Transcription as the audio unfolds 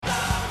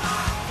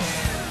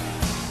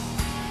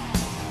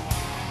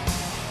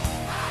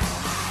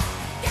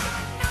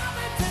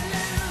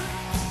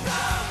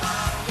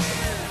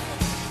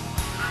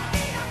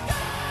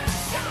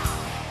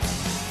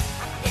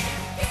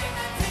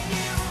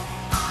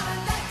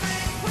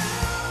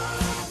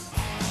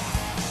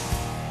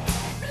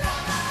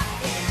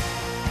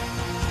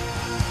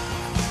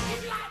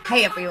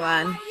Hey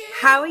everyone,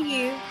 how are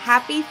you?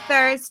 Happy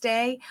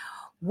Thursday.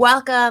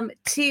 Welcome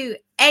to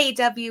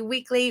AW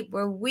Weekly,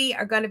 where we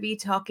are going to be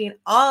talking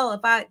all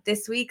about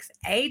this week's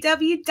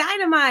AW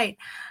Dynamite.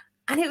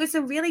 And it was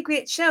a really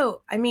great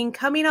show. I mean,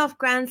 coming off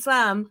Grand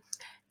Slam,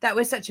 that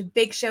was such a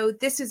big show.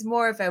 This is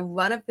more of a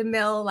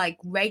run-of-the-mill, like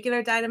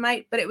regular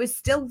Dynamite, but it was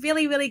still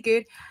really, really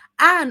good.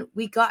 And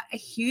we got a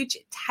huge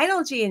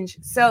title change.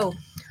 So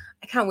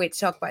I can't wait to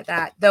talk about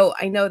that. Though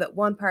I know that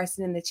one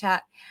person in the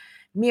chat,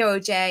 Miro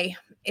J,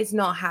 is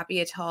not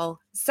happy at all.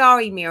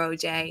 Sorry, Miro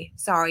J.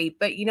 Sorry.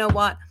 But you know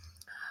what?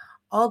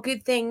 All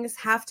good things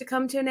have to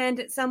come to an end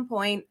at some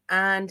point.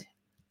 And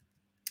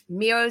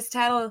Miro's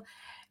title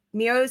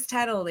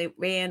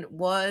reign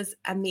was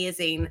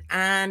amazing.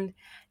 And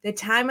the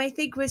time, I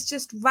think, was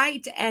just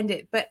right to end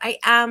it. But I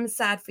am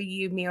sad for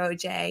you, Miro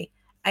J.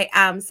 I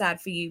am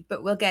sad for you.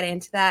 But we'll get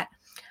into that.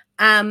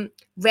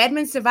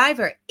 Redmond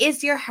Survivor,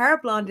 is your hair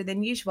blonder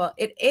than usual?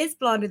 It is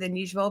blonder than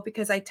usual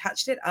because I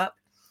touched it up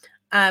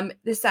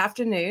this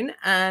afternoon,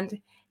 and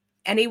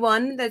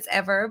anyone that's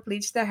ever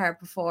bleached their hair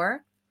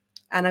before,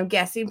 and I'm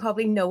guessing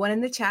probably no one in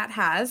the chat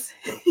has,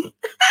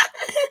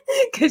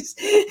 because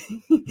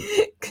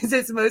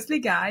it's mostly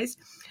guys,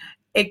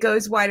 it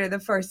goes whiter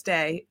the first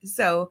day.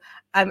 So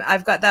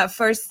I've got that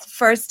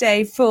first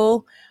day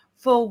full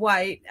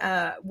white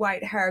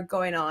hair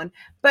going on.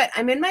 But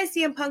I'm in my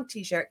CM Punk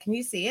t-shirt. Can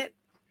you see it?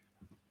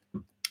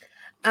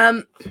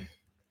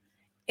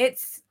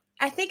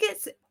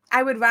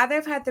 I would rather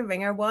have had the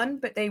Ringer one,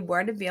 but they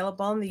weren't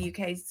available in the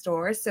UK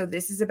stores, so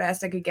this is the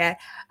best I could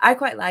get. I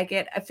quite like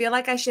it. I feel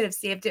like I should have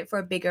saved it for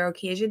a bigger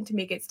occasion to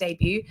make its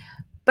debut,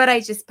 but I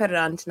just put it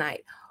on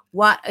tonight.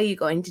 What are you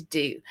going to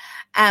do?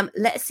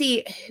 Let's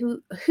see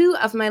who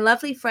of my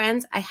lovely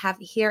friends I have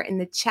here in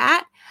the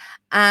chat.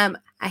 I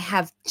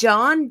have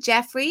John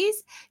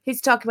Jeffries,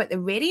 who's talking about the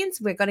Radiance.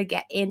 We're going to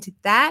get into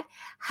that.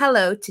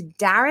 Hello to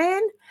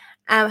Darren.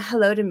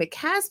 Hello to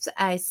McCasps.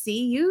 I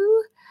see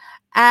you.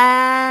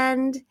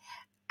 And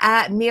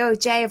Miro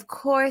J, of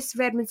course,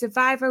 Redmond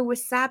Survivor,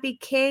 Wasabi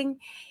King.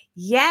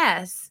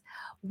 Yes.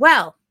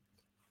 Well,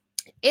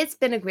 it's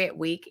been a great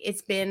week.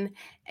 It's been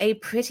a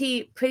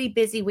pretty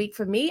busy week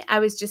for me. I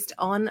was just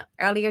on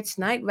earlier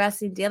tonight,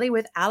 Wrestling Daily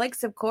with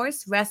Alex, of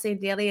course. Wrestling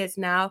Daily is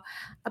now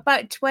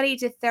about 20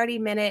 to 30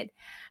 minute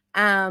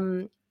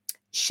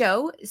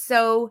show.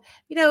 So,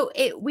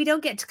 we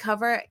don't get to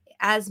cover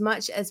as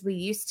much as we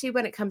used to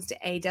when it comes to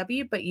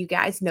AW, but you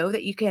guys know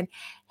that you can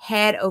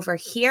head over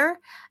here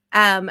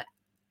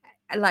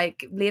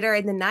like later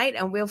in the night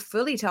and we'll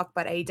fully talk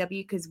about AW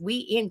because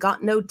we ain't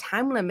got no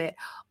time limit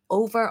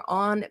over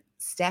on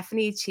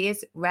Stephanie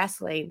Chase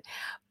Wrestling.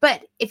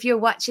 But if you're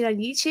watching on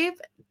YouTube,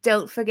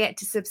 don't forget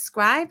to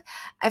subscribe.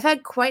 I've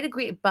had quite a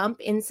great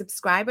bump in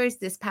subscribers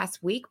this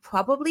past week,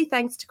 probably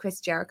thanks to Chris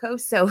Jericho.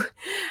 So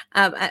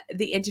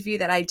the interview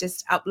that I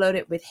just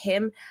uploaded with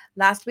him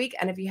last week.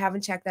 And if you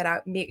haven't checked that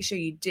out, make sure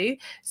you do.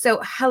 So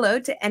hello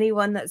to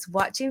anyone that's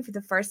watching for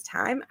the first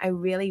time. I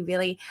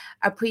really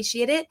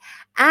appreciate it.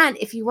 And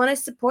if you want to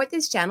support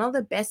this channel,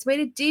 the best way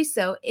to do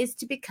so is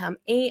to become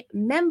a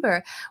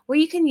member, where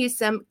you can use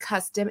some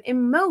custom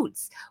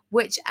emotes,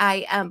 which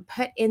I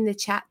put in the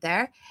chat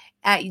there.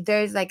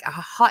 There's like a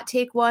hot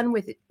take one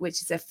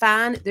which is a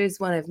fan.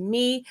 There's one of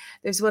me.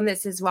 There's one that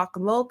says rock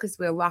and roll because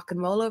we're rock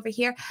and roll over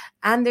here.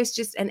 And there's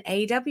just an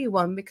AEW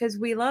one because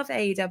we love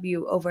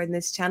AEW over in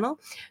this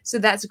channel. So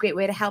that's a great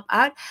way to help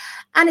out.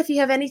 And if you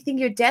have anything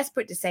you're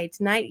desperate to say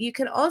tonight, you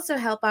can also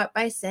help out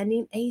by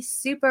sending a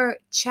super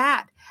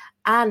chat.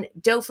 And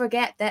don't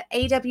forget that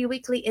AW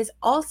Weekly is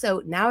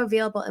also now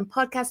available in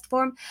podcast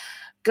form.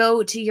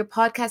 Go to your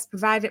podcast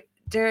provider,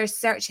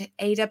 search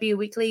AW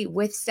Weekly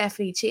with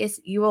Stephanie Chase.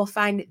 You will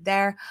find it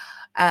there.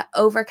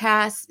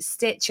 Overcast,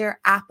 Stitcher,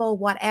 Apple,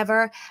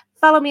 whatever.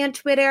 Follow me on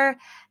Twitter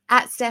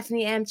at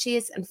Stephanie M.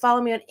 Chase and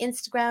follow me on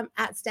Instagram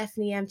at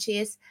Stephanie M.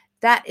 Chase.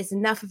 That is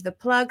enough of the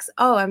plugs.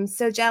 Oh, I'm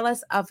so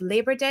jealous of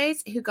Labor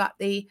Days who got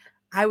the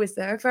I Was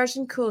There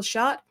version. Cool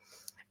shot.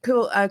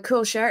 Cool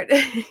shirt.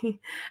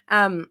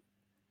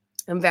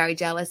 I'm very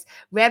jealous.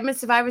 Redmond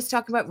Survivor's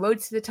talking about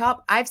Roads to the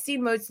Top. I've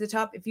seen Roads to the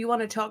Top. If you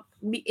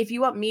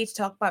want me to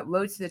talk about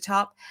Roads to the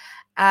Top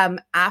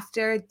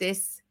after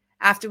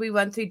we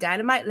run through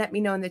Dynamite, let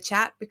me know in the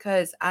chat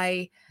because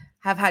I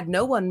have had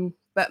no one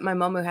but my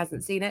mom who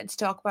hasn't seen it to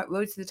talk about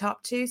Roads to the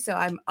Top too. So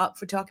I'm up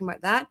for talking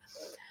about that.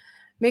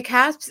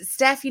 McCasps,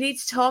 Steph, you need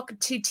to talk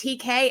to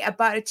TK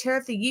about a tour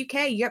of the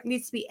UK. Europe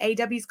needs to be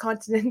AW's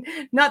continent,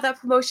 not that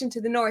promotion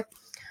to the north.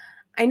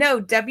 I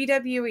know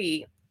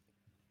WWE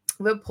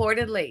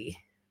reportedly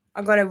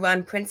are going to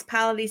run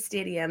Principality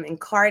Stadium in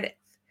Cardiff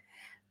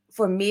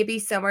for maybe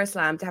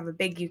SummerSlam to have a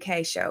big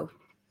UK show.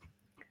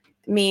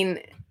 I mean,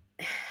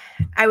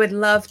 I would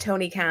love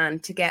Tony Khan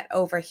to get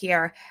over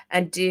here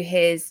and do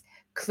his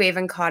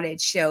Craven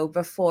Cottage show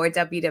before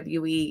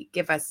WWE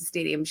give us a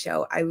stadium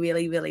show. I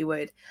really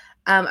would.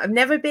 I've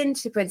never been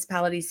to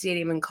Principality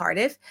Stadium in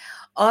Cardiff.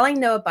 All I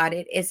know about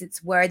it is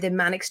it's where the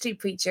Manic Street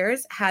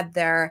Preachers had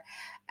their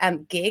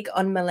gig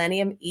on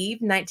Millennium Eve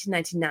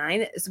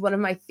 1999. It's one of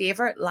my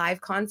favorite live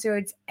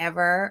concerts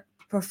ever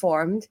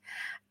performed.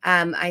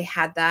 I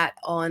had that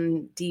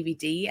on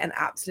DVD and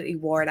absolutely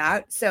wore it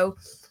out. So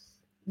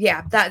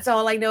yeah, that's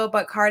all I know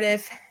about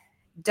Cardiff.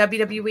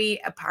 WWE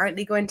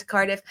apparently going to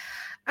Cardiff.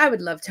 I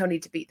would love Tony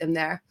to beat them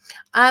there.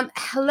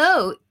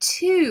 Hello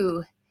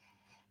to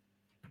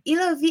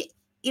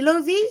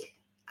Ilovi.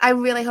 I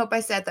really hope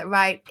I said that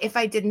right. If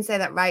I didn't say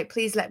that right,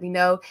 please let me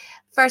know.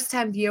 First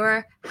time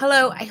viewer,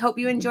 hello. I hope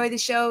you enjoy the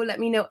show.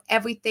 Let me know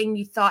everything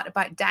you thought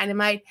about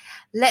Dynamite.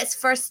 Let's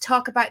first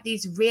talk about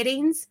these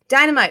ratings.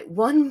 Dynamite,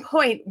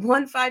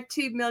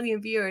 1.152 million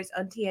viewers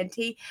on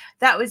TNT.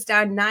 That was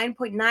down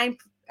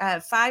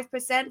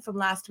 9.95% from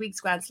last week's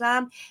Grand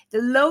Slam,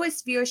 the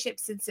lowest viewership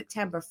since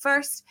September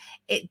 1st.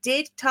 It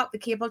did top the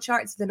cable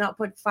charts with a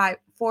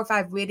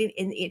 0.45 rating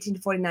in the 18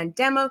 to 49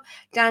 demo,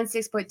 down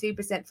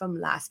 6.3% from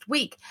last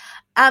week.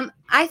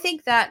 I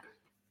think that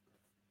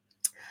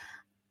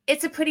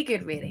it's a pretty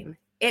good rating.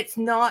 It's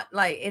not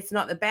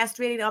the best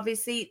rating,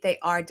 obviously. They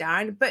are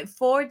down, but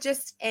for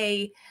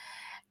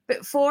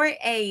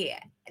a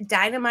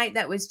Dynamite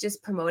that was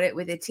just promoted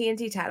with a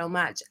TNT title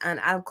match and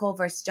Adam Cole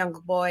versus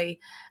Jungle Boy,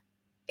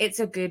 it's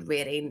a good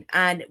rating.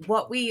 And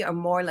what we are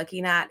more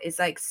looking at is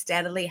like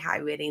steadily high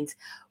ratings,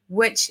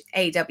 which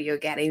AEW are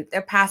getting.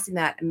 They're passing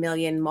that 1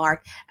 million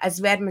mark. As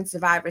Redmond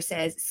Survivor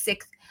says,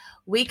 6th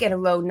week in a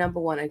row, number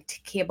 1 on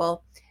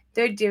cable.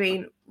 They're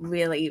doing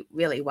really,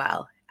 really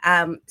well.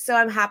 So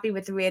I'm happy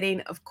with the rating.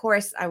 Of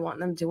course, I want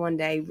them to one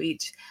day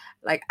reach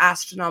like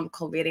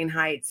astronomical rating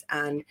heights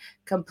and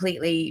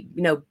completely,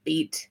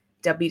 beat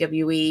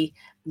WWE,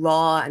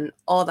 Raw, and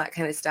all that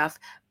kind of stuff.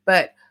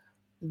 But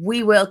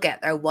we will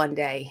get there one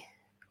day.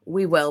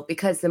 We will,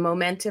 because the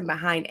momentum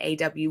behind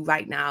AEW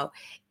right now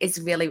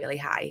is really, really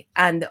high,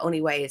 and the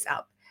only way is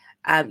up.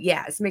 As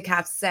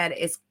McCaff said,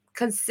 it's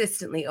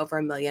consistently over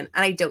 1 million,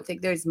 and I don't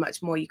think there's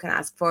much more you can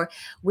ask for.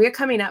 We're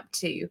coming up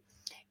to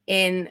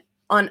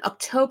on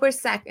October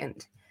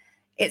 2nd.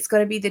 It's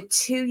going to be the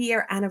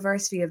 2-year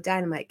anniversary of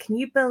Dynamite. Can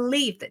you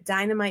believe that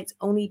Dynamite's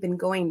only been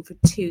going for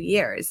 2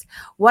 years?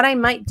 What I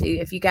might do,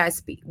 if you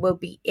guys will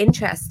be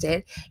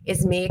interested,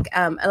 is make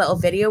a little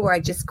video where I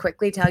just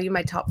quickly tell you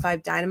my top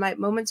 5 Dynamite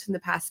moments from the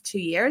past 2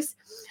 years.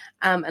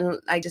 And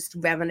I just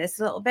reminisce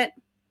a little bit.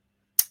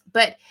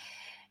 But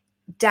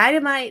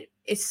Dynamite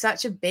is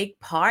such a big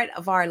part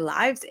of our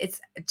lives. It's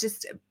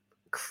just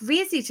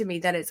crazy to me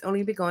that it's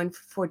only been going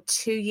for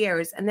 2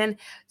 years, and then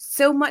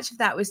so much of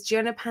that was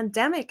during a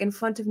pandemic in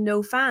front of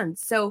no fans.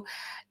 So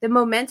the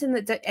momentum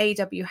that the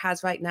AEW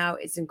has right now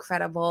is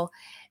incredible.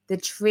 The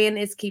train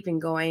is keeping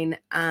going,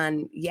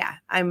 and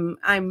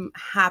I'm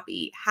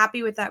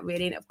happy with that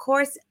rating. Of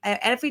course,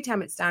 every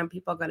time it's down,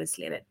 people are going to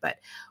slate it, but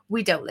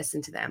we don't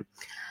listen to them.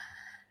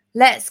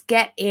 Let's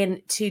get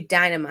into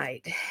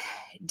Dynamite.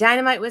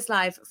 Dynamite was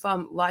live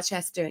from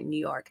Rochester, New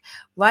York.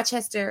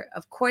 Rochester,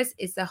 of course,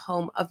 is the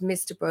home of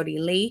Mr. Brody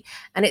Lee,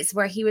 and it's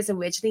where he was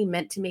originally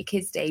meant to make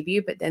his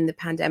debut, but then the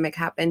pandemic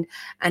happened,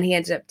 and he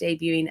ended up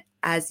debuting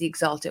as the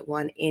Exalted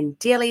One in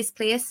Daly's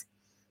Place.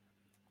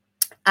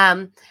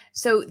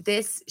 So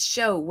this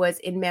show was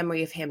in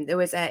memory of him. There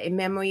was a in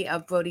memory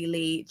of Brody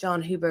Lee,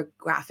 John Huber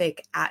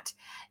graphic at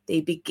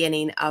the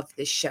beginning of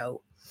the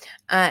show.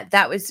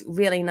 That was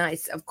really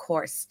nice, of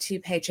course,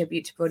 to pay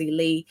tribute to Brody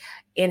Lee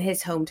in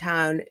his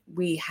hometown.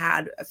 We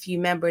had a few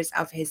members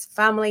of his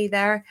family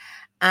there,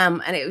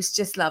 and it was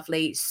just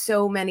lovely.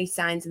 So many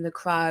signs in the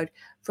crowd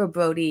for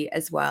Brody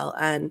as well,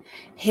 and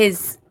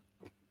his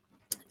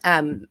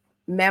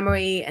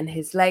memory and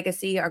his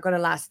legacy are going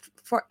to last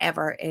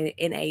forever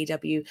in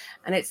AEW,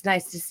 and it's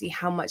nice to see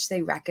how much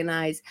they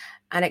recognize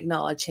and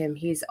acknowledge him.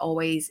 He's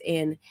always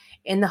in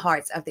the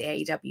hearts of the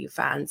AEW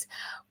fans.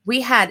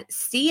 We had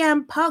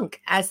CM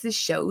Punk as the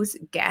show's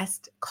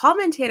guest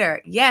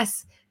commentator.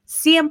 Yes,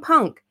 CM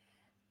Punk,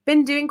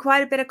 been doing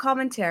quite a bit of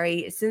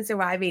commentary since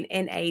arriving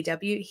in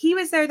AEW. He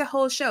was there the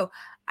whole show.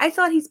 I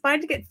thought he's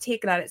bound to get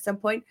taken out at some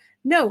point.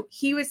 No,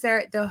 he was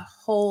there the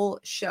whole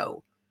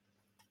show.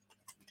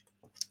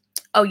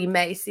 Oh, you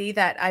may see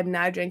that I'm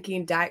now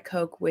drinking Diet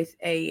Coke with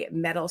a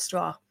metal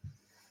straw.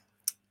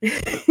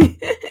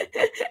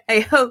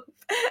 I hope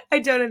I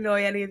don't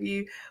annoy any of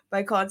you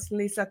by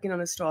constantly sucking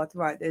on a straw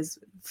throughout this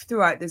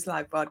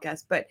live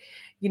broadcast. But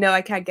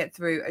I can't get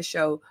through a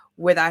show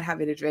without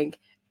having a drink,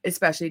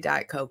 especially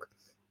Diet Coke.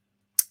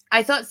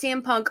 I thought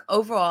CM Punk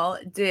overall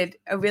did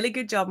a really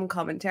good job in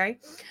commentary.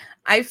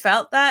 I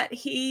felt that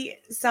he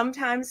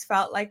sometimes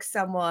felt like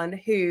someone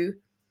who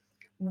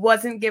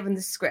wasn't given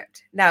the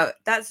script. Now,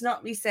 that's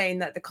not me saying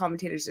that the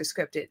commentators are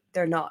scripted.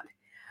 They're not.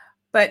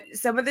 But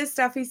some of the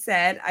stuff he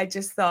said, I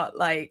just thought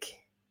like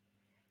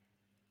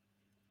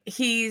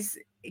he's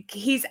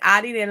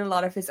adding in a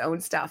lot of his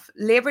own stuff.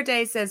 Labor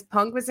Day says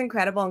Punk was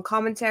incredible in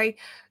commentary.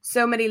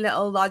 So many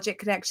little logic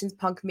connections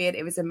Punk made.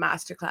 It was a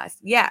masterclass.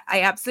 Yeah,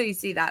 I absolutely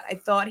see that. I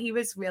thought he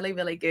was really,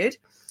 really good.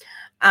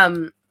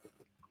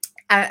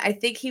 I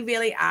think he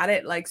really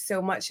added like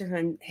so much of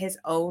his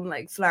own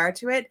like flair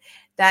to it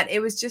that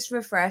it was just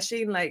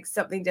refreshing, like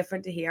something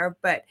different to hear.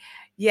 But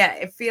yeah,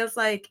 it feels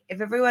like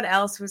if everyone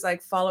else was like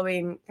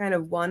following kind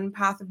of one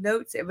path of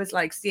notes, it was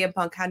like CM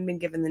Punk hadn't been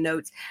given the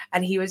notes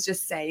and he was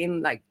just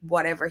saying like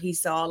whatever he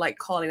saw, like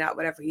calling out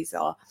whatever he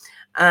saw.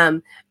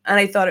 And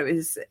I thought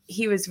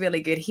he was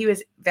really good. He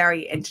was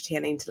very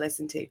entertaining to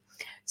listen to.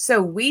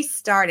 So we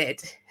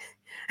started.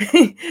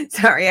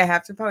 Sorry, I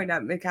have to point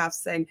out McCaff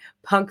saying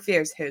Punk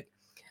fears Hook.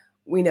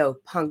 We know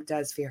Punk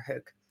does fear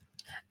Hook.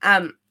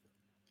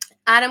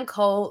 Adam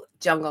Cole,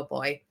 Jungle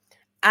Boy.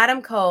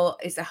 Adam Cole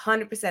is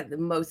 100% the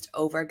most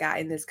over guy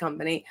in this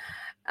company.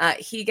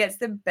 He gets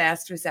the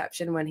best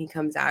reception when he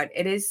comes out.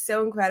 It is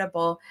so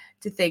incredible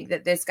to think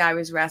that this guy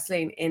was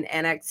wrestling in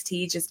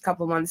NXT just a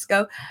couple months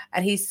ago,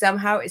 and he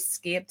somehow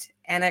escaped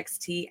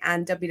NXT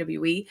and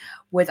WWE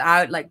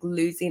without like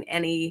losing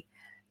any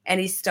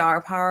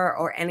star power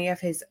or any of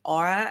his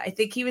aura. I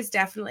think he was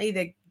definitely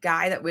the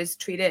guy that was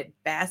treated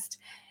best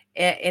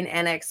in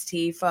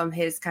NXT from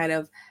his kind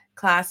of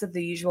class of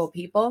the usual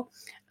people.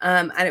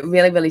 And it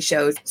really, really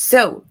shows.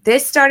 So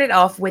this started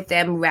off with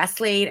them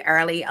wrestling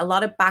early, a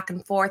lot of back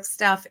and forth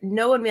stuff.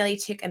 No one really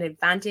took an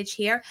advantage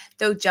here,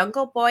 though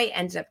Jungle Boy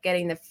ended up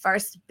getting the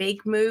first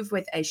big move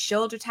with a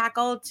shoulder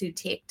tackle to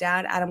take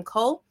down Adam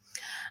Cole.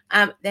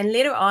 Then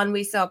later on,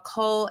 we saw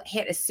Cole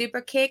hit a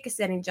super kick,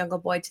 sending Jungle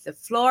Boy to the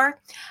floor.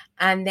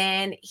 And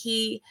then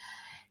he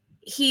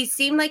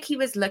seemed like he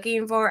was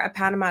looking for a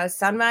Panama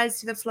Sunrise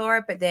to the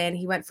floor, but then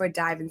he went for a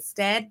dive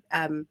instead.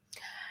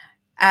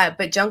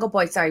 But Jungle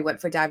Boy, went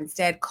for a dive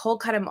instead. Cole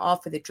cut him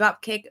off with a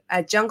drop kick.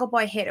 Jungle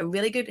Boy hit a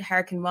really good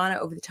Hurricane Rana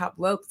over the top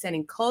rope,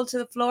 sending Cole to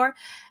the floor.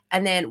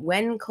 And then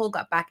when Cole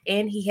got back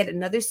in, he hit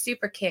another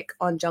super kick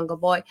on Jungle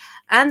Boy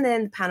and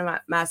then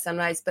Panama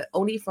Sunrise, but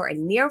only for a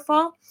near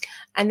fall.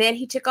 And then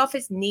he took off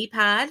his knee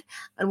pad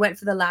and went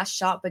for the last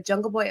shot, but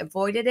Jungle Boy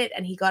avoided it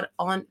and he got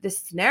on the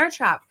snare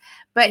trap.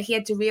 But he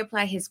had to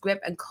reapply his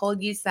grip, and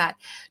Cole used that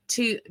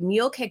to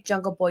mule kick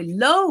Jungle Boy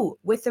low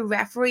with the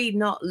referee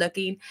not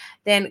looking.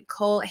 Then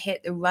Cole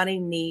hit the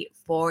running knee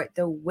for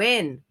the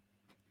win.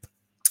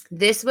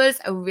 This was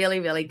a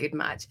really, really good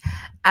match.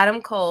 Adam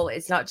Cole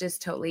is not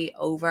just totally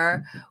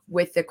over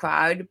with the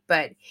crowd,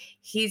 but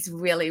he's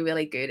really,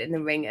 really good in the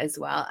ring as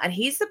well. And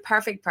he's the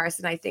perfect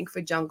person, I think, for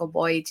Jungle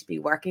Boy to be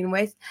working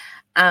with.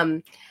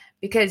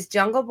 Because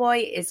Jungle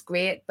Boy is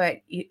great, but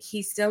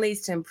he still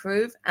needs to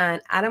improve.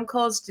 And Adam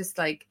Cole's just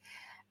like,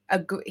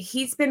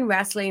 he's been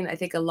wrestling, I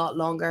think, a lot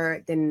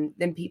longer than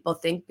people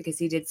think, because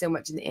he did so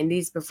much in the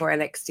indies before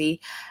NXT,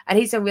 and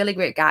he's a really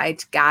great guy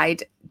to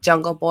guide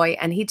Jungle Boy,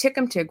 and he took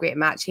him to a great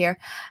match here.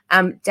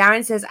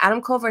 Darren says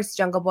Adam Cole versus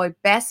Jungle Boy,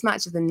 best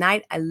match of the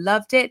night. I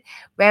loved it.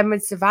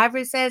 Redmond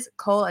Survivor says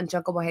Cole and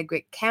Jungle Boy had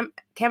great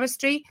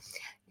chemistry.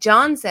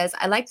 John says,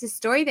 I like the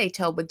story they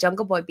told with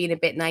Jungle Boy being a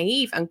bit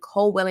naive and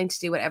Cole willing to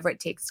do whatever it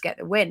takes to get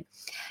the win.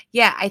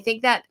 Yeah, I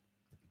think that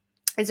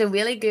is a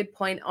really good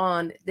point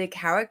on the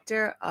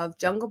character of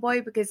Jungle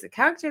Boy, because the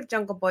character of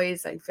Jungle Boy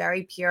is like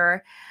very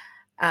pure,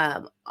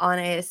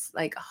 honest,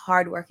 like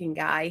hardworking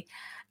guy.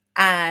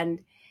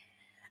 And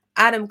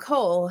Adam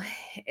Cole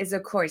is,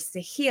 of course,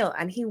 the heel,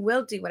 and he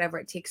will do whatever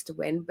it takes to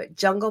win. But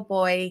Jungle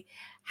Boy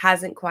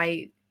hasn't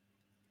quite,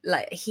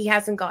 like, he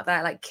hasn't got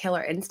that like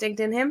killer instinct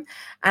in him.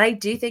 And I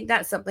do think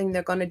that's something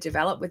they're going to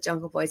develop with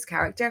Jungle Boy's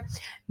character.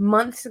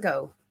 Months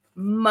ago,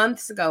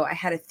 I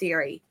had a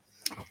theory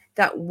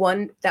that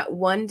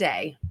one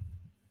day,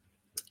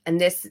 and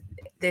this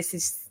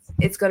is,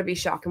 it's going to be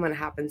shocking when it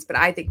happens, but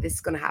I think this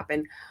is going to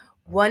happen.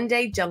 One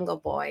day Jungle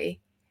Boy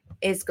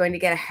is going to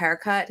get a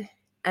haircut,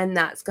 and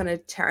that's going to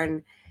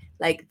turn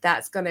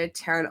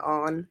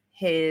on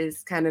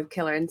his kind of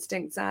killer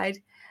instinct side,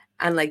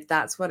 and like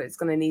that's what it's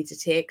going to need to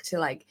take to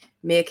like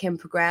make him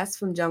progress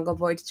from Jungle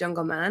Boy to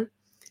Jungle Man.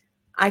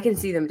 I can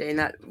see them doing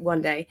that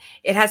one day.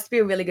 It has to be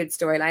a really good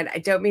storyline. I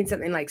don't mean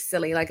something like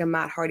silly, like a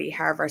Matt Hardy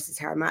hair versus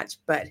hair match,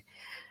 but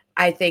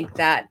I think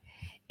that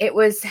it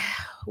was,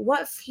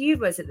 what feud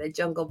was it that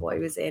Jungle Boy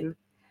was in?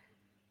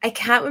 I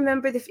can't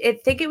remember I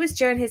think it was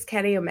during his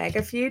Kenny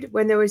Omega feud,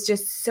 when there was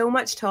just so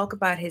much talk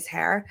about his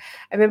hair.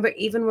 I remember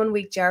even 1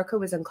 week Jericho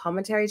was on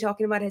commentary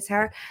talking about his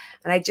hair,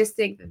 and I just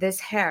think that this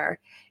hair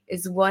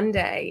is one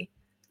day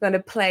going to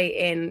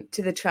play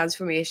into the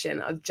transformation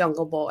of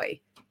Jungle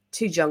Boy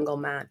to Jungle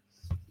Man.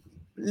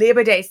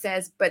 Labor Day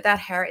says, but that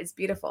hair is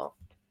beautiful.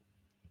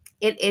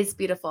 It is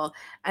beautiful.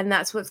 And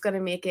that's what's going to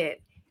make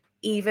it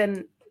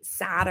even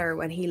sadder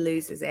when he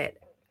loses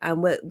it.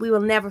 And we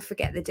will never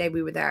forget the day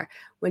we were there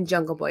when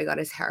Jungle Boy got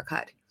his hair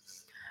cut.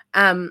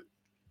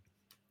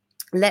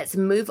 Let's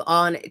move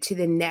on to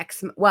the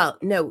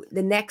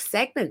next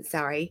segment,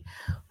 sorry.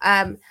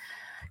 The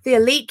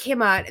Elite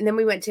came out, and then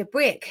we went to a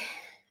break.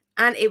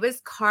 And it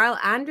was Carl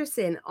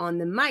Anderson on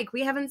the mic.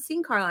 We haven't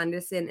seen Carl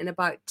Anderson in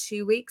about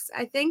 2 weeks,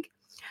 I think.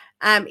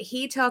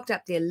 He talked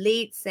up the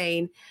Elite,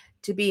 saying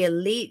To be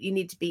elite, you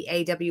need to be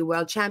AW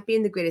World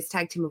Champion, the greatest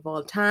tag team of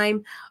all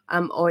time,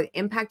 or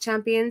Impact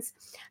Champions.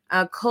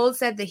 Cole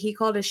said that he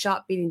called a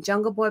shot beating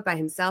Jungle Boy by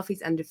himself.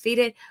 He's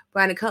undefeated.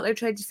 Brandon Cutler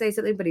tried to say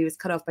something, but he was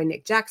cut off by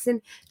Nick Jackson,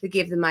 who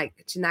gave the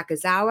mic to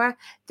Nakazawa.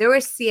 There were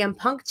CM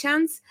Punk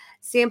chants.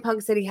 CM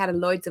Punk said he had a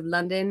Lloyds of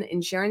London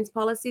insurance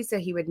policy, so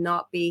he would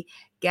not be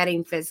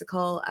getting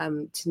physical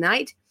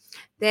tonight.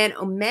 Then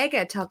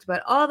Omega talked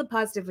about all the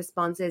positive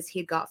responses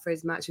he got for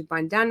his match with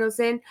Bryan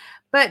Danielson,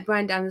 but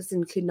Bryan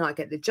Danielson could not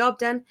get the job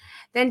done.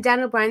 Then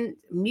Daniel Bryan's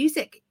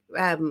music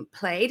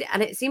played,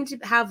 and it seemed to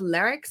have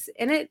lyrics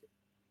in it,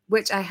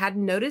 which I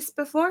hadn't noticed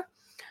before.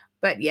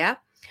 But yeah.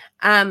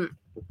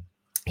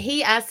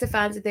 He asked the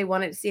fans if they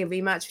wanted to see a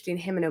rematch between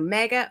him and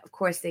Omega. Of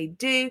course they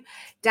do.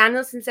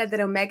 Danielson said that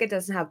Omega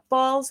doesn't have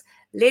balls.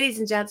 Ladies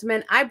and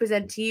gentlemen, I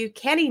present to you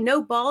Kenny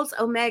No Balls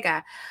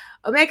Omega.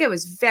 Omega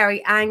was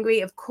very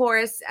angry, of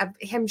course.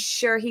 I'm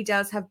sure he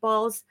does have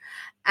balls.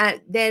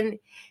 Then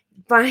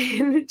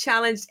Bryan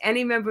challenged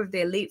any member of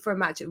the Elite for a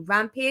match at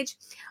Rampage.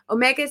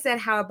 Omega said,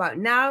 how about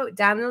now?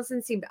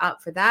 Danielson seemed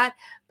up for that,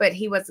 but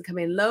he wasn't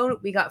coming alone.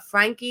 We got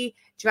Frankie,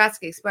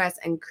 Jurassic Express,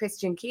 and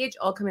Christian Cage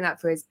all coming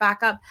up for his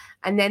backup,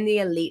 and then the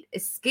Elite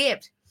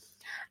escaped.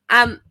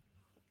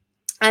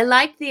 I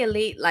like the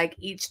Elite, like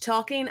each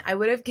talking. I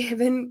would have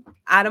given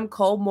Adam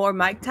Cole more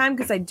mic time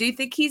because I do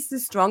think he's the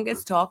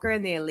strongest talker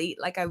in the Elite.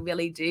 Like, I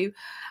really do.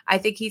 I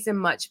think he's a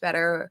much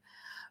better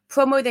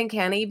promo than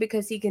Kenny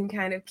because he can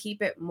kind of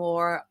keep it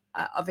more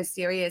of a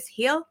serious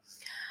heel.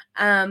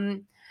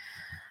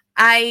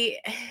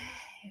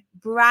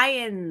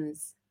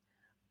 Brian's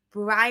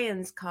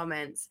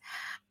comments.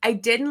 I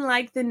didn't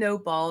like the no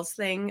balls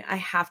thing, I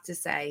have to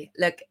say.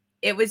 Look,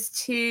 it was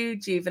too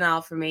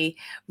juvenile for me.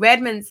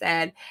 Redmond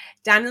said,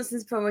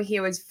 Danielson's promo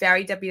here was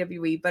very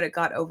WWE, but it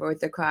got over with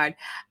the crowd.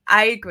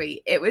 I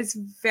agree. It was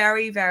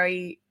very,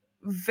 very,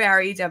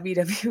 very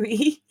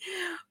WWE.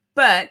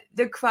 But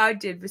the crowd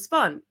did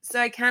respond. So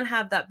I can't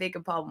have that big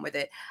a problem with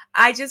it.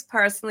 I just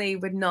personally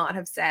would not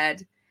have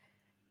said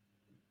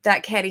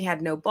that Kenny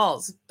had no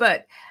balls.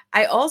 But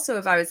I also,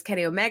 if I was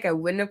Kenny Omega,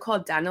 wouldn't have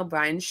called Daniel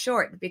Bryan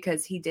short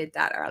because he did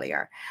that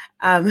earlier.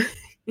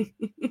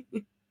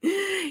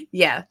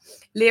 Yeah.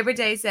 Labor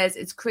Day says,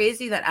 it's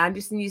crazy that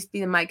Anderson used to be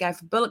the mic guy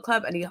for Bullet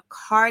Club and he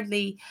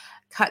hardly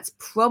cuts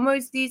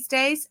promos these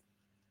days.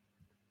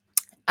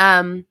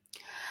 Shane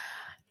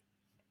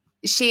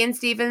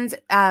Stevens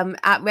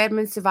at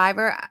Redmond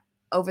Survivor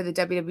over the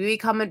WWE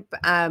comment,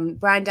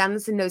 Bryan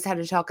Danielson knows how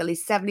to talk at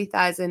least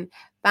 70,000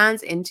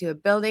 fans into a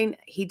building.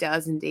 He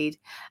does indeed.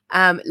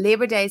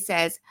 Labor Day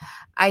says,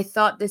 I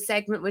thought the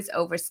segment was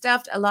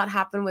overstuffed. A lot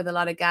happened with a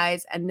lot of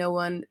guys and no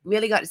one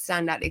really got to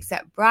stand out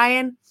except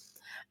Bryan.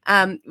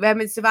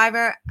 Redmond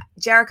Survivor,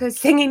 Jericho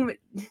singing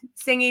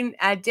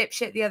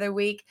Dipshit the other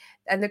week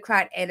and the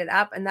crowd ate it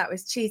up and that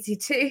was cheesy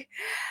too.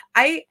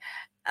 I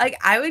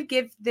would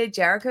give the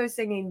Jericho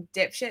singing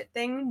Dipshit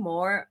thing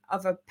more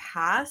of a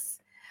pass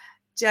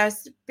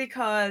just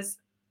because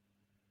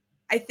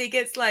I think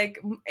it's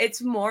like,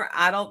 it's more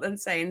adult than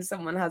saying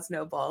someone has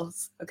no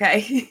balls.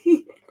 Okay.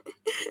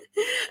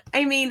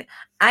 I mean,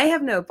 I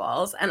have no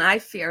balls and I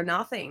fear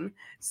nothing.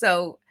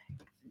 So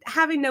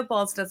having no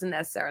balls doesn't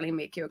necessarily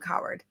make you a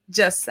coward.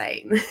 Just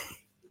saying.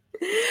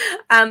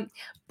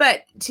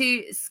 But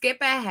to skip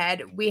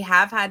ahead, we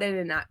have had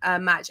a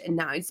match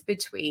announced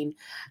between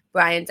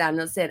Bryan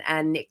Danielson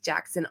and Nick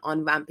Jackson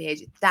on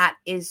Rampage. That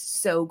is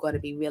so going to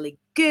be really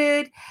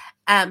good.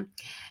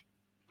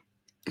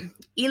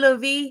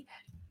 Elovi,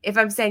 if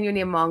I'm saying your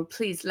name wrong,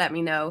 please let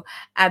me know.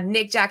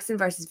 Nick Jackson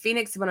versus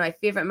Phoenix, one of my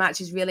favorite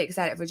matches. Really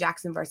excited for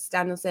Jackson versus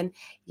Danielson.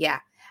 Yeah.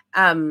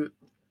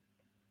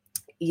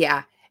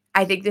 Yeah.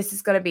 I think this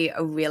is going to be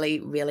a really,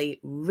 really,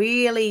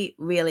 really,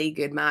 really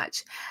good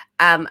match.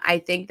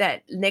 I think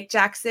that Nick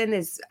Jackson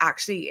is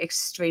actually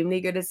extremely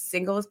good as a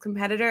singles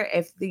competitor.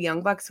 If the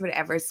Young Bucks would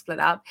ever split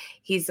up,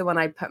 he's the one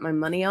I'd put my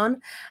money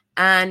on.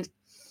 And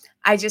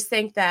I just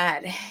think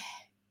that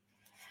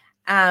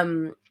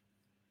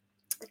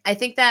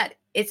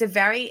it's a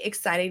very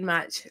exciting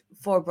match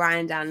for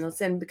Bryan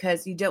Danielson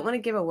because you don't want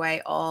to give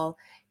away all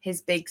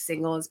his big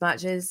singles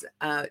matches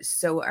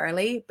so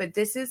early, but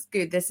this is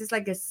good. This is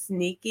like a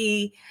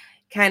sneaky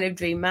kind of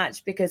dream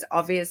match because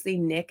obviously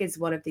Nick is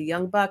one of the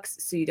Young Bucks,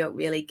 so you don't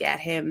really get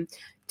him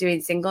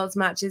doing singles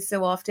matches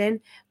so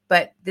often,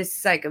 but this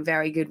is like a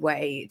very good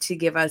way to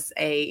give us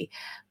a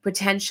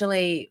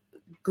potentially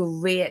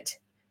great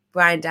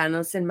Bryan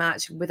Danielson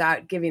match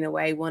without giving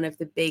away one of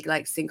the big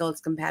like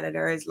singles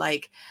competitors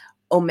like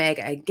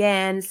Omega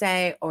again,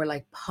 say, or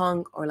like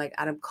Punk, or like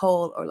Adam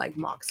Cole, or like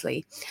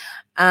Moxley.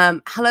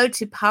 Hello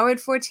to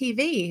Powered for TV.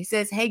 He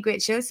says, hey,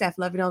 great show, Steph.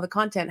 Loving all the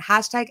content.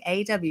 Hashtag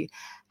AEW.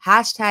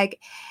 Hashtag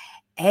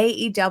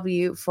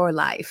AEW for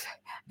life.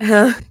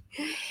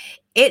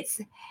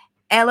 It's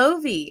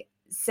LOV.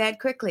 Said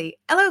quickly.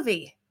 LOV.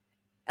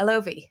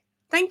 LOV.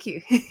 Thank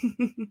you.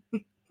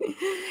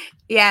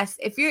 Yes,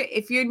 if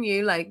you're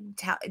new, like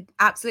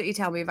absolutely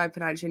tell me if I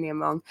pronounce your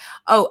name wrong.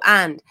 Oh,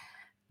 and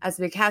as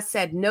Mikaz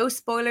said, no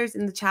spoilers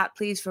in the chat,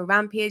 please, for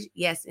Rampage.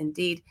 Yes,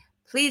 indeed.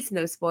 Please,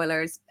 no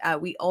spoilers.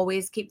 We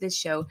always keep this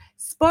show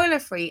spoiler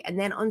free. And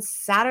then on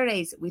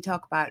Saturdays, we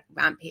talk about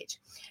Rampage.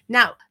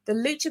 Now, the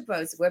Lucha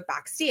Bros were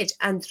backstage.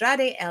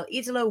 Andrade El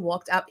Idolo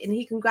walked up and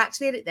he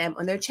congratulated them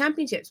on their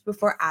championships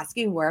before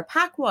asking where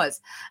Pac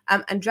was.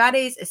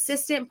 Andrade's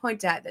assistant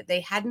pointed out that they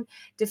hadn't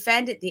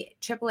defended the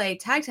AAA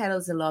tag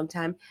titles in a long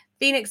time.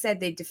 Phoenix said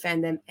they'd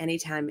defend them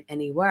anytime,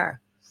 anywhere.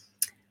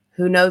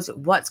 Who knows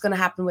what's going to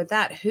happen with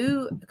that?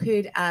 Who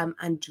could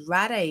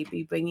Andrade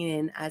be bringing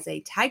in as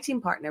a tag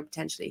team partner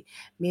potentially?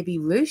 Maybe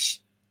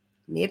Rush?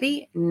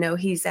 Maybe? No,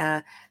 he's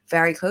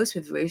very close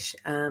with Rush.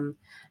 And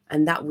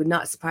that would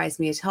not surprise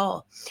me at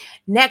all.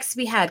 Next,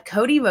 we had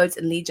Cody Rhodes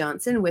and Lee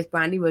Johnson with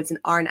Brandy Rhodes and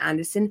Arn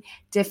Anderson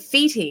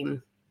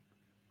defeating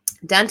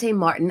Dante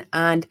Martin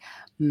and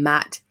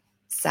Matt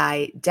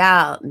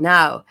Sydal.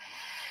 Now,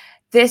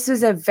 this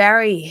was a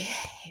very,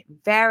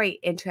 very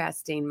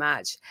interesting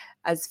match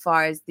as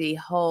far as the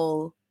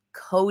whole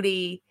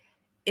Cody,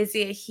 is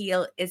he a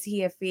heel, is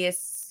he a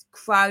face,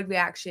 crowd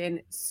reaction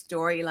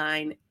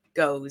storyline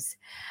goes.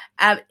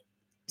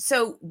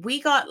 So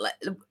we got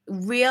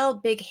real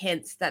big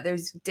hints that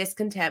there's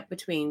discontent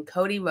between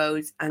Cody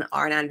Rhodes and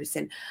Arn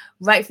Anderson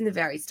right from the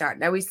very start.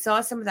 Now, we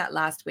saw some of that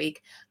last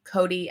week.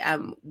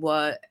 Arn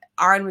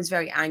was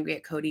very angry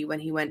at Cody when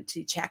he went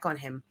to check on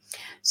him.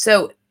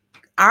 So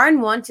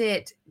Arn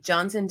wanted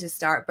Johnson to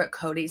start, but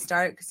Cody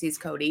started because he's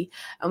Cody.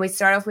 And we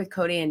start off with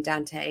Cody and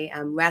Dante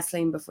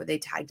wrestling before they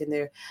tagged in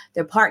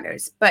their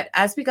partners. But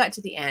as we got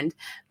to the end,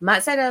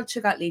 Matt Sydal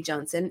took out Lee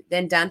Johnson.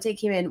 Then Dante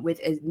came in with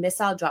a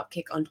missile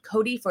dropkick on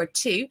Cody for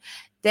 2.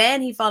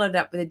 Then he followed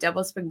up with a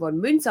double springboard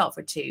moonsault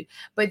for 2.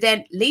 But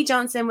then Lee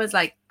Johnson was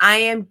like, I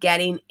am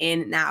getting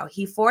in now.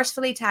 He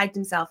forcefully tagged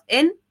himself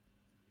in.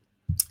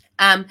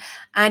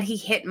 And he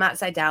hit Matt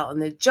Sydal on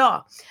the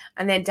jaw.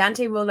 And then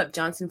Dante rolled up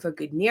Johnson for a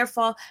good near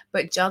fall,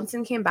 but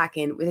Johnson came back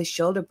in with a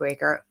shoulder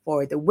breaker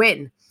for the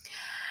win.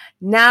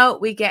 Now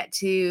we get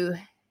to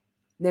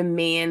the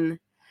main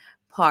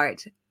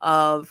part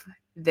of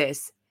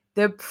this,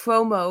 the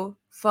promo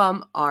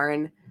from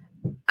Arn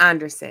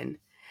Anderson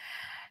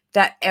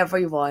that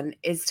everyone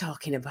is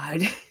talking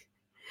about.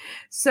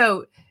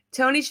 So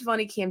Tony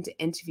Schiavone came to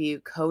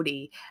interview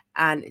Cody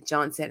and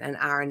Johnson and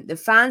Arn. The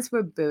fans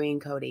were booing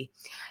Cody.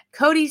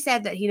 Cody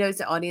said that he knows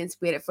the audience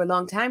waited for a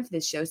long time for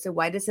this show, so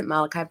why doesn't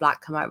Malachi Black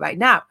come out right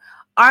now?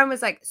 Arn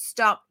was like,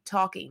 stop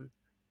talking,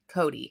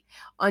 Cody.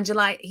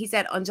 He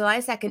said, on July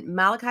 2nd,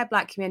 Malachi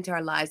Black came into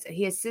our lives and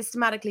he has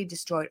systematically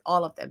destroyed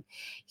all of them.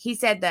 He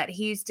said that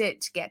he used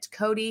it to get to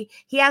Cody.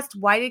 He asked,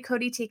 why did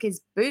Cody take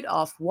his boot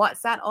off?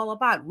 What's that all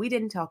about? We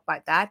didn't talk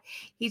about that.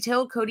 He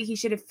told Cody he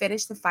should have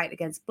finished the fight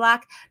against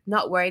Black,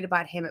 not worried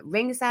about him at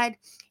ringside.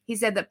 He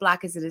said that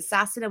Black is an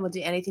assassin and will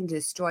do anything to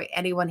destroy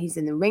anyone he's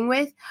in the ring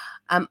with.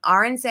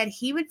 Arn said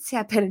he would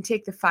step in and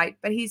take the fight,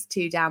 but he's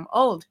too damn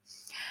old.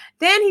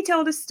 Then he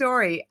told a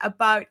story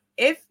about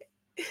if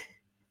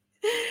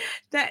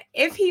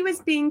he was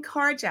being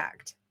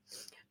carjacked,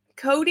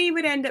 Cody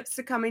would end up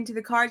succumbing to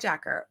the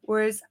carjacker,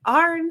 whereas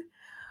Arn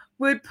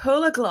would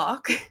pull a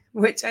Glock,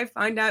 which I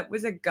found out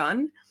was a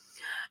gun,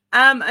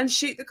 and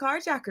shoot the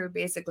carjacker,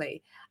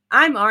 basically.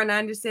 I'm Arn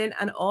Anderson,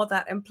 and all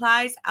that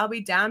implies I'll be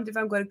damned if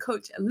I'm going to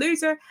coach a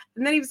loser.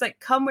 And then he was like,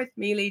 come with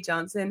me, Lee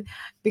Johnson,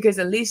 because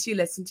at least you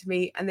listen to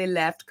me. And they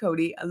left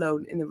Cody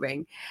alone in the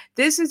ring.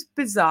 This is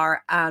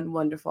bizarre and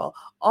wonderful.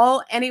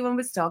 All anyone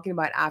was talking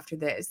about after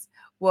this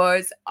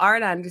was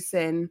Arn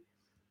Anderson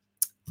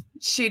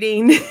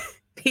shooting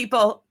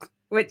people,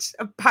 which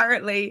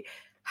apparently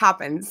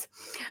happens.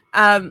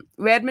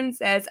 Redmond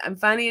says, I'm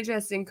finally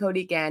interested in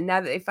Cody again now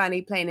that they're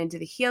finally playing into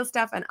the heel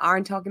stuff and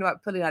Arn talking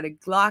about pulling out a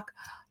Glock.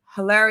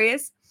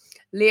 Hilarious.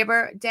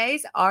 Labor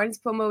Days, Arn's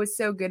promo was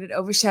so good it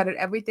overshadowed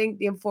everything.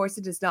 The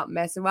Enforcer does not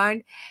mess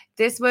around.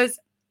 This was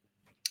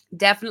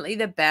definitely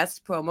the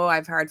best promo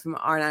I've heard from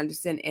Arn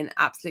Anderson in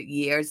absolute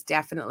years,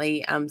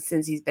 definitely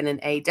since he's been in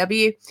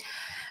AEW.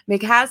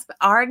 McHasp,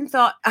 Arn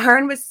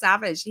was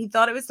savage. He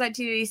thought it was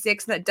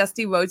 1986 and that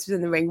Dusty Rhodes was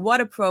in the ring. What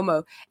a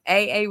promo.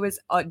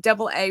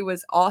 Double A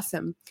was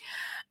awesome.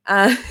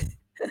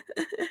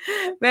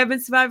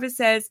 Redmond Survivor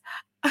says,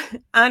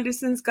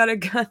 Anderson's got a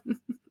gun.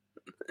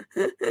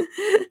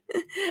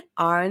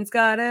 Arn's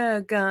got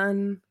a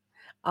gun.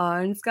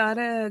 Arn's got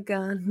a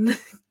gun.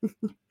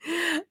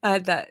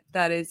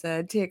 That is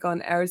a take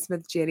on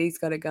Aerosmith. JD's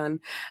got a gun.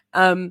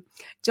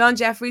 John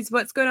Jeffries,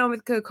 what's going on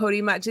with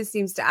Cody matches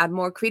seems to add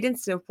more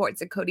credence to reports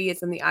that Cody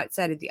is on the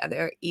outside of the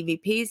other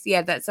EVPs.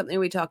 Yeah, that's something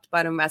we talked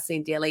about on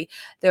Wrestling Daily.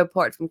 The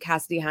report from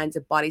Cassidy Hines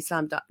at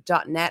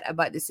bodyslam.net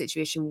about the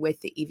situation with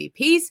the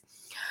EVPs.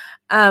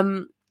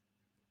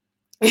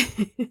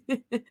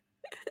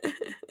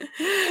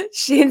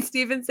 Shane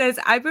Stevens says,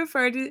 I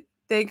prefer to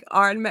think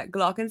Arn met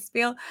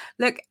Glockenspiel.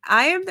 Look,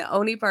 I am the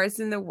only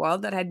person in the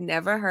world that had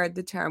never heard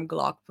the term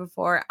Glock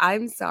before.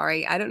 I'm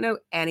sorry. I don't know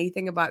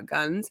anything about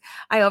guns.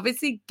 I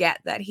obviously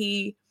get that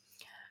he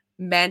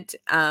meant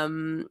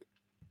a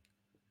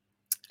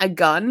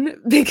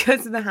gun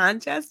because of the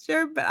hand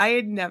gesture, but I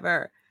had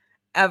never,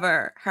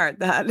 ever heard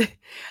that.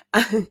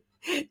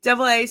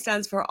 Double A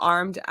stands for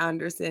Armed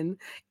Anderson,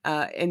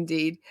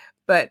 indeed.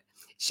 But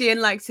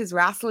Shane likes his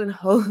wrestling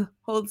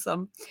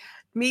wholesome.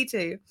 Me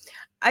too.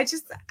 I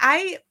just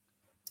I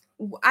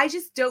I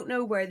just don't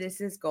know where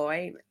this is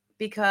going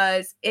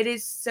because it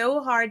is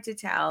so hard to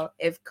tell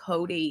if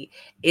Cody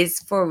is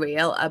for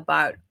real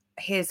about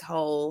his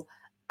whole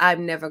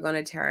I'm never going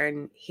to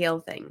turn heel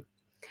thing.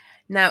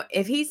 Now,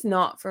 if he's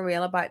not for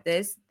real about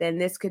this, then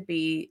this could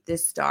be the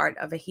start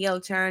of a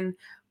heel turn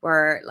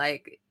where,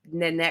 like,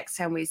 the next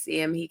time we see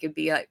him, he could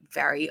be like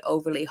very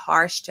overly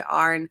harsh to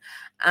Arn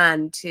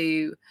and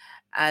to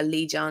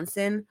Lee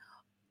Johnson.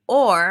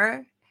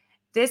 Or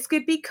this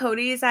could be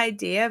Cody's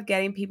idea of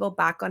getting people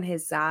back on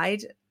his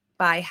side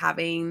by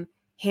having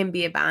him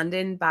be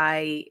abandoned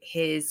by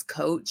his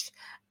coach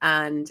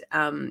and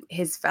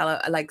his fellow,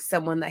 like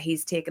someone that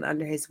he's taken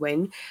under his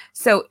wing.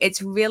 So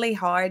it's really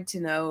hard to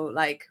know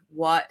like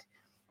what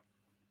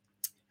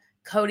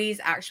Cody's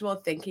actual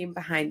thinking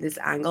behind this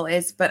angle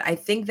is. But I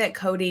think that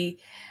Cody,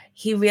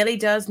 he really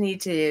does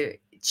need to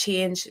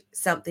change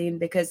something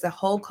because the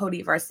whole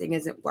Codyverse thing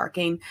isn't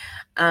working.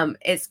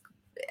 It's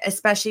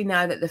especially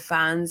now that the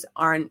fans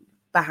aren't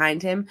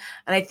behind him.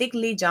 And I think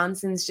Lee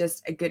Johnson's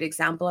just a good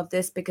example of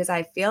this because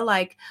I feel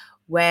like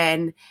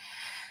when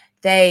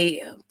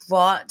they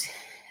brought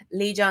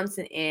Lee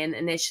Johnson in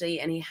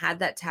initially and he had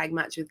that tag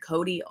match with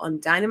Cody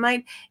on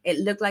Dynamite, it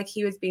looked like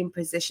he was being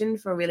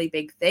positioned for really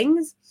big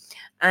things.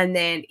 And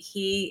then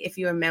he, if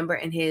you remember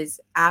in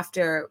his,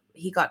 after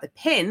he got the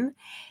pin,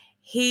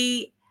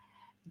 he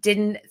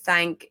didn't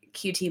thank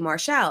QT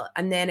Marshall.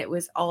 And then it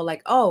was all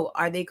like, oh,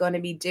 are they going to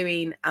be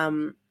doing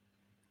a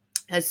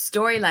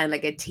storyline,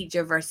 like a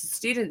teacher versus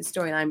student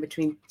storyline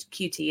between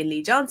QT and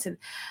Lee Johnson?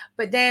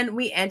 But then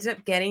we ended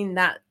up getting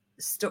that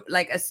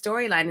like a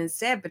storyline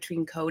instead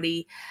between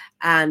Cody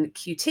and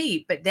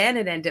QT. But then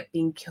it ended up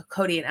being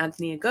Cody and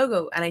Anthony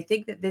Ogogo. And I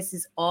think that this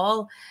is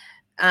all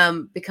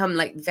become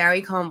like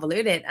very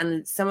convoluted,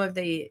 and some of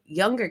the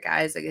younger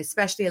guys, like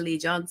especially Lee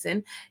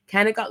Johnson,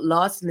 kind of got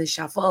lost in the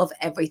shuffle of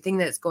everything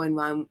that's going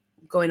on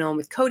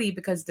with Cody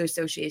because of their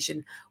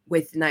association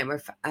with the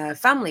Nightmare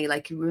family.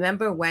 Like, you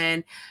remember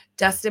when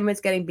Dustin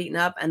was getting beaten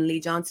up and Lee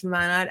Johnson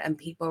ran out and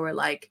people were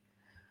like,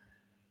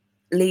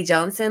 Lee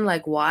Johnson,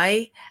 like,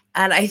 why?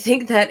 And I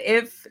think that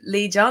if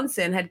Lee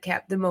Johnson had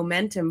kept the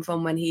momentum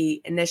from when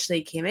he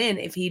initially came in,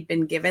 if he'd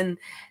been given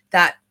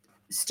that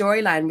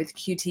storyline with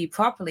QT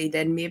properly,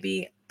 then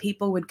maybe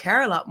people would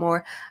care a lot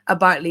more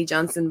about Lee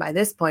Johnson by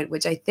this point,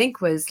 which I think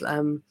was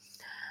the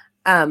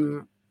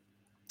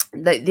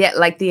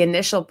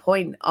initial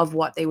point of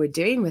what they were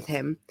doing with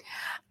him.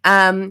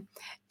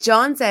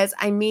 John says,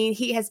 I mean,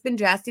 he has been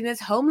dressing as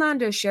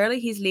Homelander. Surely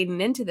he's leading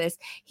into this.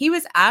 He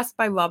was asked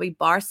by Robbie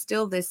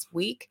Barstool this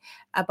week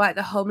about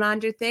the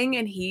Homelander thing,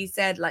 and he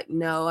said, like,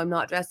 no, I'm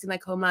not dressing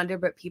like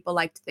Homelander, but people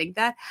like to think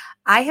that.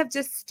 I have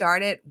just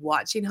started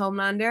watching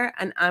Homelander,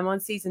 and I'm on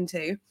season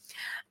 2.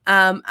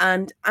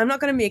 And I'm not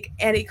going to make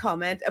any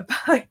comment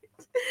about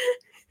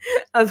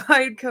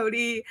about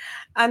Cody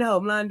and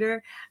Homelander.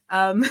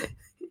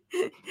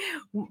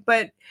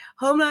 But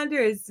Homelander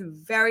is a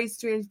very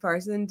strange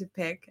person to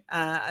pick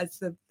as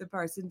the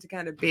person to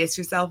kind of base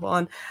yourself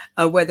on,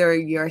 whether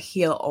you're a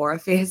heel or a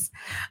face.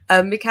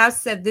 Mikhail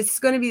said this is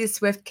going to be the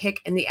swift kick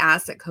in the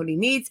ass that Cody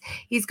needs.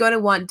 He's going to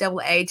want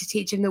Double A to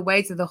teach him the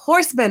ways of the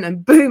horseman,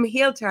 and boom,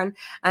 heel turn,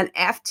 and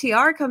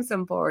FTR comes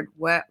on board.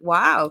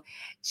 Wow.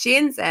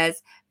 Shane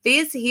says,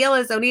 face heel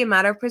is only a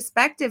matter of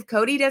perspective.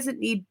 Cody doesn't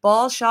need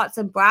ball shots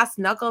and brass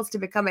knuckles to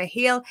become a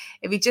heel.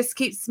 If he just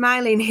keeps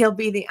smiling, he'll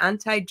be the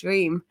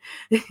anti-dream.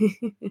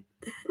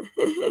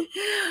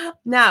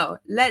 Now,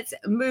 let's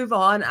move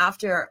on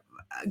after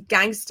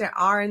Gangster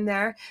Arn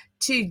there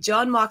to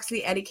Jon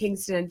Moxley, Eddie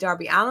Kingston, and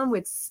Darby Allin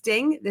with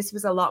Sting. This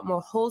was a lot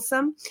more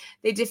wholesome.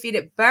 They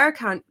defeated Bear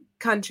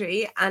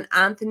Country and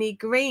Anthony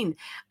Green.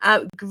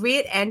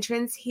 Great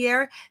entrance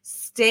here.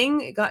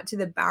 Sting got to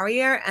the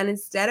barrier, and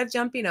instead of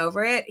jumping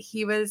over it,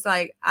 he was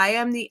like, I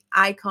am the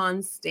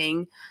icon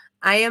Sting.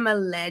 I am a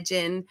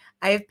legend.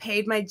 I have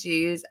paid my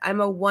dues. I'm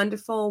a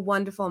wonderful,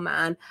 wonderful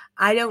man.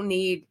 I don't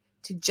need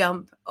to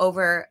jump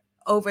over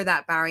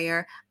that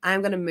barrier.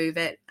 I'm going to move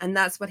it. And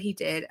that's what he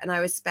did. And I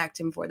respect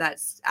him for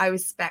that. I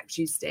respect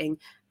you, Sting.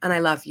 And I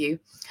love you.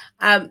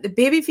 The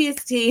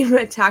babyface team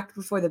attacked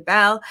before the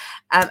bell.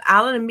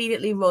 Allin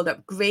immediately rolled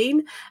up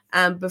Green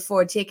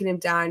before taking him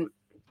down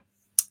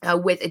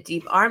with a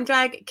deep arm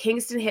drag.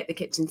 Kingston hit the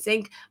kitchen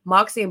sink.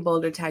 Moxley and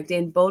Boulder tagged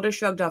in. Boulder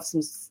shrugged off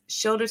some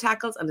shoulder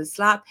tackles and a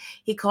slap.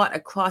 He caught a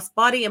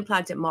crossbody and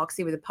planted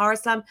Moxley with a power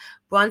slam.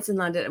 Bronson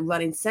landed a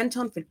running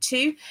senton for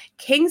 2.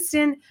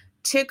 Kingston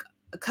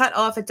cut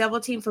off a double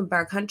team from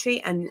Bear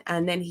Country, and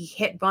then he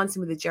hit Bronson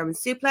with a German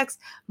suplex.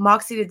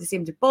 Moxley did the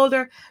same to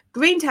Boulder.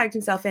 Green tagged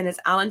himself in as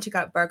Allin took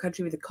out Bear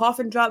Country with a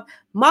coffin drop.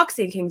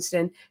 Moxley and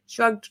Kingston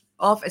shrugged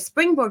off a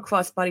springboard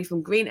crossbody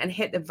from Green and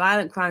hit the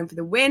Violent Crown for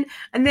the win.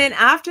 And then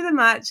after the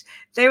match,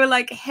 they were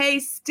like, hey,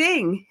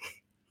 Sting,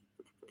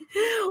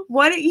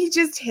 why don't you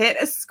just hit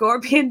a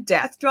Scorpion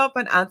death drop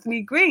on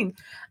Anthony Green?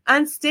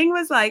 And Sting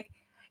was like,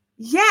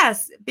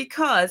 Yes,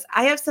 because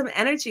I have some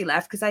energy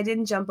left because I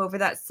didn't jump over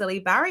that silly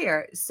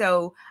barrier.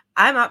 So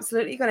I'm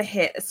absolutely going to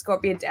hit a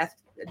Scorpion Death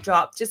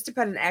Drop just to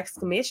put an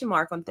exclamation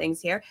mark on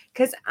things here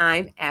because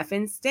I'm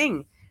effing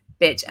Sting.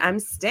 Bitch, I'm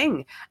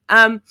Sting.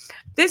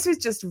 This was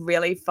just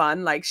really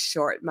fun, like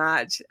short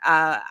match.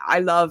 I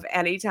love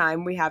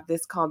anytime we have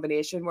this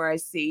combination where I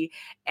see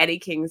Eddie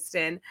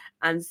Kingston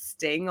and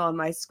Sting on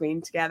my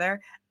screen together.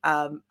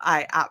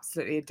 I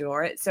absolutely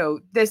adore it.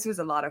 So this was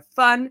a lot of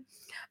fun.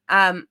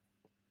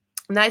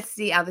 Nice to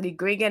see Anthony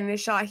Green getting a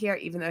shot here,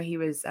 even though he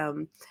was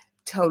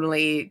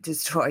totally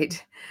destroyed.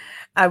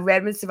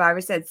 Redmond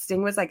Survivor said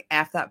Sting was like,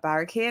 F that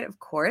barricade, of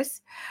course.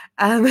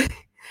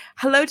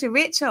 Hello to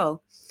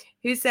Rachel,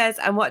 who says,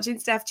 I'm watching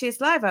Steph Chase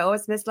live. I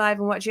always miss live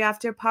and watch you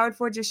after. Powered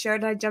 4 just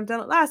shared and I jumped on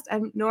it last.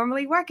 I'm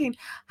normally working.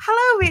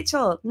 Hello,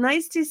 Rachel.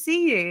 Nice to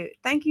see you.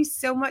 Thank you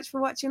so much for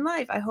watching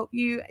live. I hope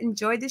you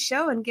enjoyed the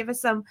show and give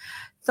us some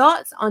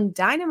thoughts on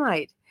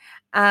Dynamite.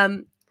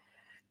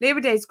 Labor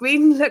Day's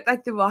Green looked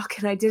like The Rock,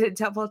 and I did a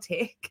double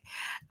take.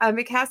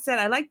 McCass said,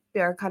 I like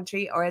Bear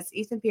Country, or as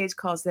Ethan Page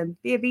calls them,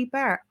 Baby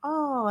Bear.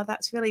 Oh,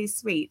 that's really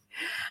sweet.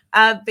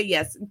 But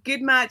yes,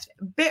 good match.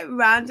 Bit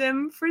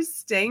random for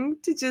Sting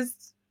to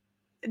just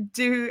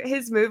do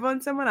his move on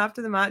someone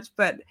after the match,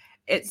 but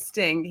it's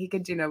Sting. He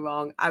could do no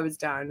wrong. I was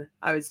down.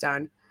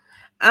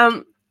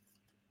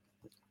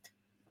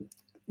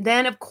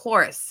 Then, of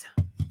course,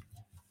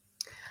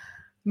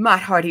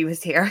 Matt Hardy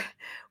was here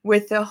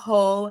with the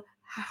whole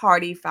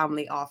Hardy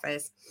family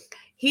office.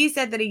 He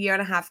said that a year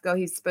and a half ago,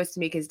 he's supposed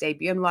to make his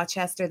debut in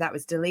Rochester. That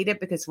was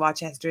deleted because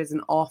Rochester is an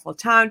awful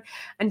town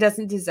and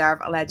doesn't deserve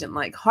a legend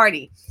like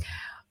Hardy.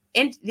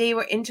 They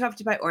were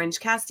interrupted by Orange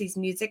Cassidy's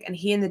music, and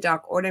he and the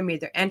Dark Order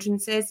made their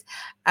entrances.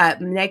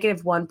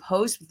 -1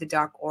 post with the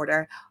Dark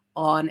Order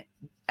on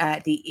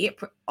the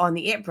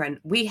apron.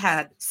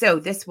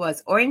 This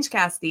was Orange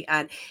Cassidy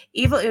and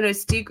Evil Uno,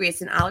 Stu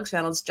Grayson, Alex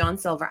Reynolds, John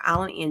Silver,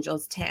 Alan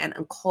Angels, 10,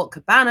 and Colt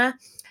Cabana.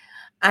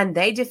 And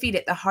they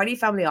defeated the Hardy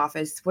family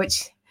office,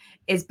 which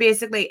is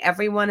basically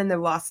everyone in the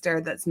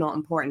roster that's not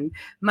important.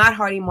 Matt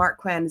Hardy, Mark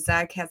Quinn,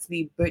 Zach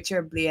Cassidy,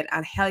 Butcher, Blade,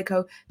 and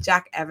Helico,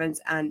 Jack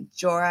Evans, and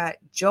Jorah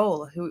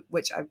Joel,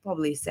 which I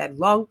probably said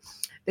wrong.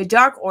 The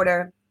Dark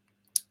Order,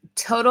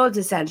 total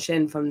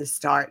dissension from the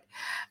start.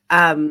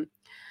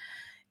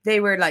 They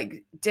were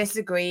like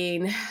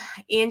disagreeing.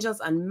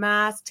 Angels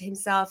unmasked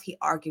himself. He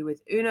argued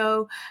with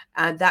Uno,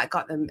 and that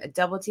got them a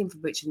double team for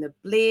Butcher the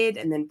Blade.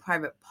 And then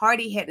Private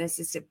Party hit an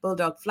assisted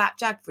Bulldog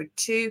Flapjack for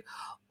 2.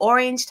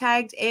 Orange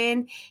tagged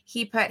in.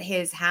 He put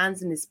his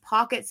hands in his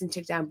pockets and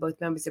took down both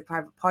members of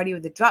Private Party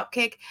with a drop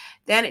kick.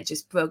 Then it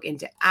just broke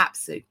into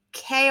absolute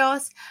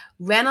chaos.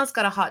 Reynolds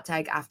got a hot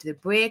tag after the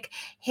break.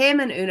 Him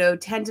and Uno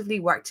tentatively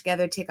worked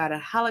together to take out a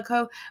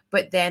Helico,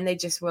 but then they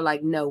just were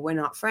like, no, we're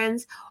not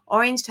friends.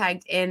 Orange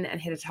tagged in and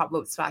hit a top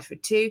rope splash for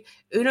 2.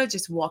 Uno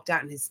just walked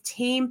out on his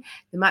team.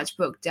 The match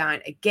broke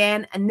down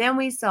again. And then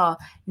we saw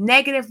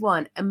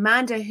 -1,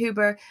 Amanda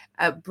Huber,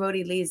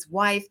 Brody Lee's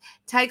wife,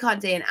 Ty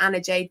Conte and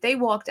Anna Jay. They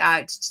walked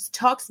out to just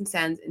talk some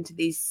sense into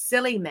these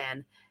silly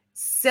men,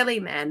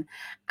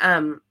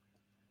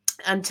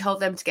 and told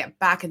them to get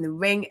back in the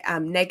ring.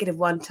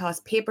 -1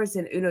 tossed papers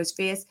in Uno's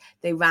face.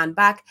 They ran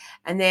back,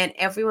 and then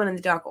everyone in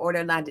the Dark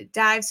Order landed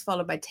dives,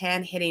 followed by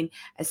 10 hitting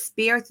a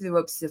spear through the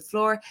ropes to the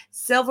floor.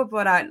 Silver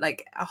brought out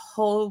like a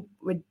whole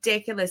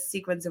ridiculous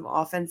sequence of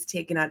offense,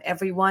 taking out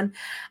everyone.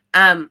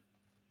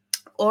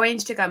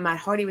 Orange took out Matt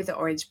Hardy with the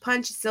orange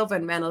punch. Silver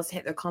and Reynolds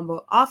hit their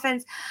combo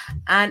offense,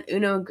 and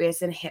Uno and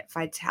Grayson hit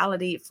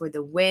Vitality for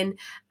the win.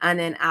 And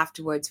then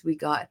afterwards, we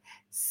got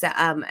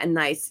a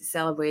nice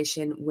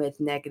celebration with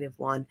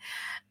 -1.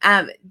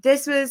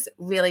 This was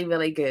really,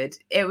 really good.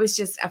 It was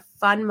just a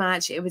fun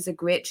match. It was a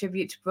great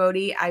tribute to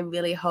Brody. I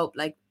really hope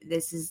like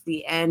this is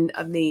the end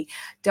of the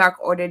Dark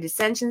Order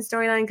dissension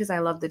storyline, because I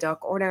love the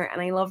Dark Order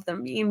and I love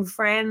them being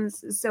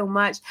friends so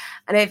much.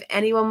 And if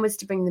anyone was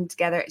to bring them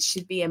together, it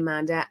should be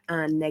Amanda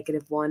and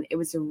 -1. It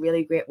was a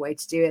really great way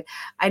to do it.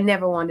 I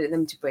never wanted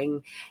them to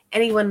bring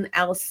anyone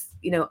else,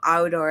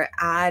 out or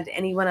add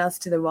anyone else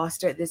to the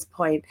roster at this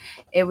point.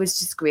 It was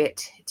just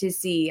great to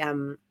see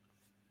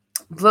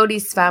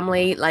Brody's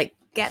family like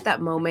get that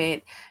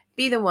moment,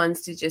 be the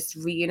ones to just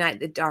reunite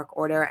the Dark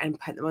Order and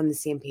put them on the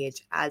same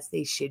page as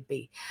they should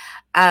be.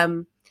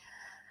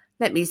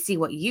 Let me see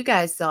what you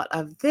guys thought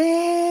of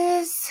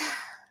this.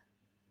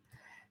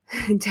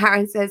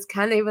 Darren says,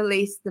 can they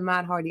release the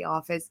Matt Hardy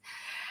office?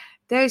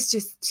 There's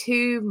just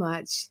too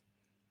much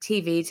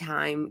TV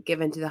time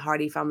given to the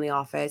Hardy family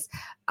office.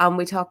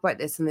 We talk about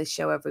this on this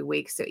show every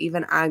week, so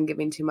even I'm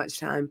giving too much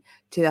time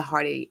to the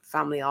Hardy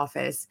family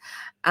office.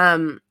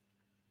 Mick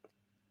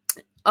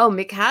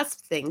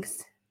Hasp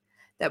thinks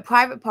that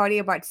Private Party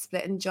are about to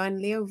split and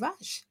join Leo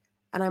Rush,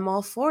 and I'm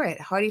all for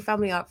it. Hardy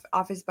family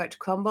office about to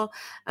crumble,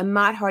 and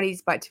Matt Hardy's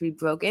about to be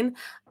broken.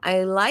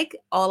 I like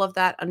all of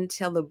that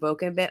until the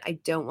broken bit. I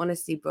don't want to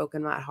see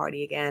broken Matt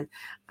Hardy again.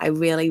 I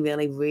really,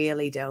 really,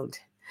 really don't.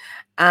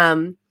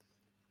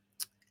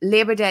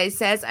 Labor Day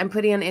says, I'm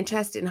pretty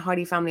uninterested in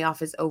Hardy Family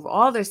Office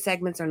overall. Their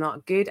segments are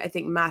not good. I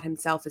think Matt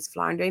himself is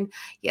floundering.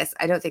 Yes,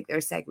 I don't think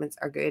their segments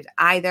are good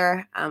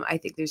either. I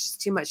think there's just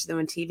too much of them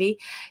on TV.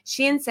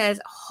 Shane says,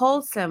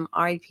 wholesome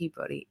R.I.P.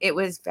 buddy. It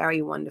was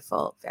very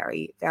wonderful,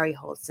 very, very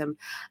wholesome.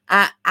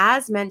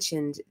 As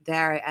mentioned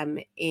there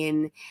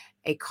in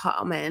a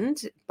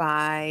comment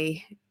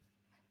by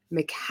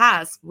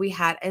McCass, we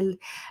had a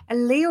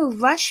Lio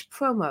Rush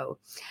promo.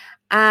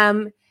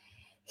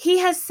 He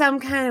has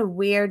some kind of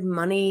weird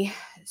money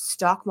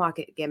stock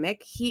market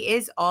gimmick. He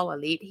is all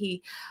elite.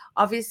 He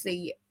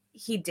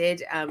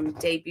did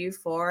debut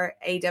for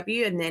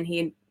AEW, and then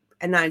he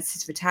announced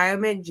his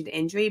retirement due to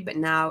injury, but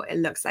now it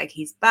looks like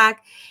he's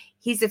back.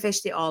 He's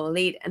officially all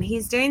elite, and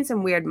he's doing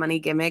some weird money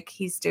gimmick.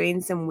 He's doing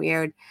some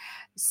weird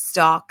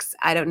stocks.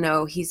 I don't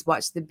know. He's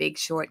watched the Big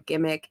Short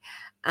gimmick.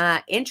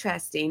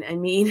 Interesting. I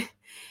mean,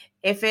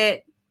 if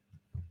it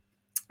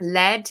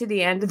led to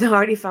the end of the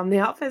Hardy Family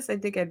Office, I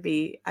think I'd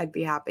be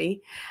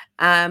happy.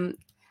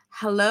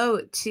 Hello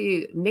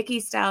to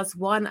Mickey Styles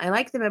 1. I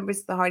like the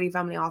members of the Hardy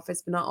Family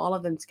Office, but not all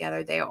of them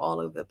together. They are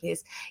all over the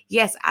place.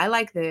 Yes, I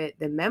like the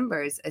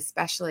members,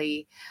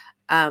 especially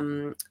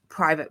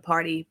Private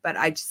Party, but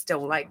I just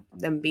don't like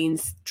them being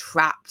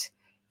trapped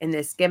in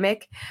this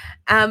gimmick.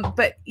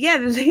 But yeah,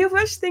 the Lio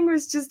Rush thing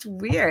was just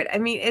weird. I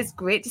mean, it's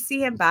great to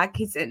see him back.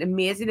 He's an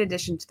amazing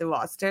addition to the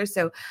roster.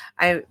 So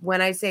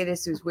when I say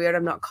this was weird,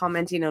 I'm not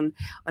commenting on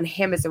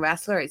him as a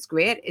wrestler. It's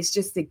great. It's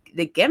just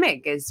the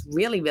gimmick is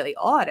really, really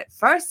odd at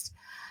first.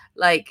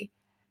 Like,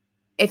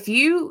 if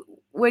you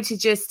were to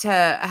just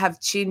have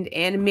tuned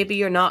in, maybe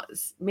you're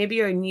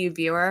a new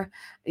viewer,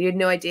 you had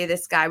no idea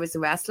this guy was a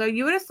wrestler,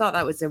 you would have thought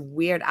that was a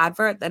weird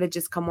advert that had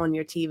just come on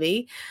your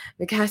TV.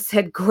 The guy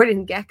said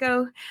Gordon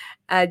Gecko.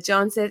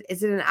 John said,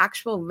 is it an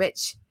actual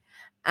rich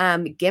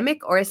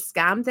gimmick or a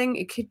scam thing?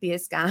 It could be a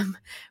scam.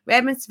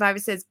 Redmond Survivor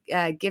says,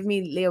 give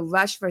me Lio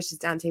Rush versus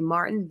Dante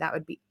Martin. That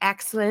would be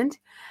excellent.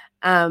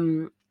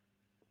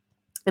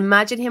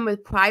 Imagine him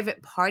with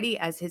Private Party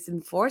as his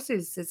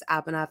enforcers, says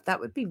Abhinav. That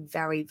would be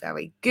very,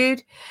 very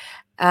good.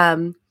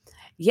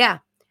 Yeah.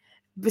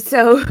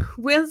 So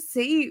we'll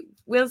see.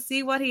 We'll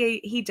see what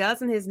he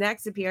does in his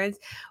next appearance.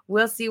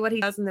 We'll see what he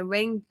does in the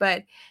ring.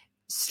 But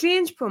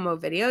strange promo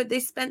video.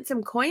 They spent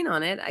some coin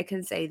on it, I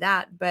can say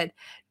that, but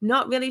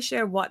not really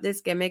sure what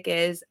this gimmick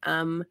is.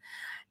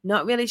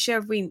 Not really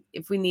sure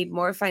if we need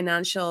more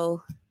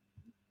financial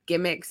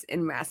gimmicks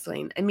in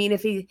wrestling. I mean,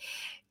 if you're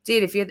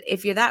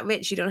that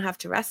rich, you don't have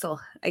to wrestle,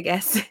 I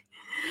guess.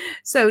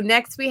 So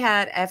next we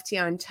had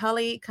FTR and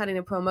Tully cutting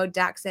a promo.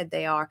 Dax said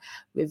they are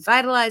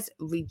revitalized,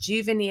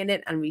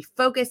 rejuvenated, and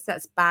refocused.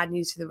 That's bad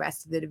news for the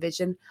rest of the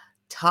division.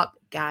 Top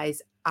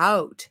guys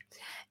out.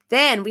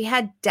 Then we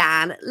had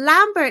Dan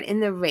Lambert in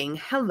the ring.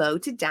 Hello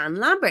to Dan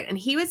Lambert. And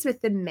he was with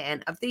the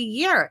Men of the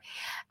Year.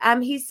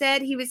 He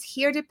said he was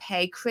here to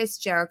pay Chris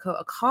Jericho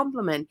a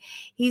compliment.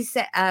 He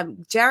said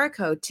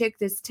Jericho took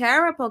this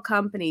terrible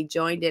company,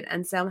 joined it,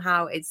 and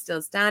somehow it's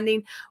still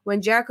standing.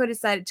 When Jericho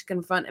decided to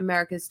confront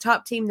America's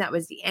Top Team, that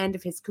was the end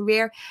of his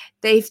career.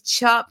 They've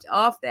chopped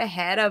off the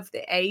head of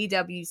the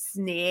AEW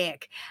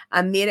snake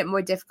and made it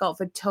more difficult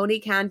for Tony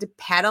Khan to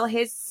peddle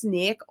his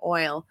snake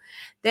oil.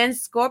 Then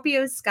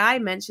Scorpio Sky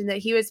mentioned that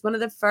he was one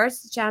of the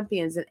first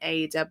champions in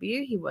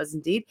AEW. He was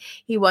indeed.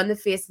 He won the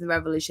Face of the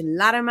Revolution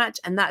ladder match,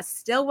 and that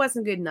still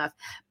wasn't good enough.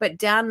 But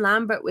Dan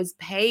Lambert was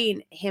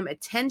paying him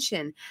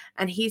attention,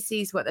 and he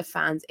sees what the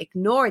fans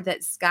ignore,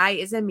 that Sky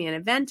is a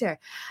main eventer.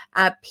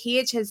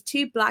 Paige has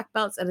 2 black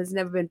belts and has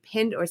never been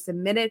pinned or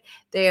submitted.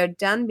 They are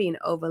done being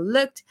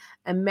overlooked.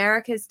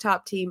 America's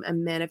Top Team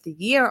and Men of the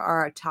Year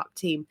are our top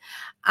team.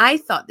 I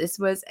thought this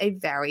was a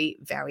very,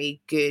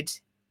 very good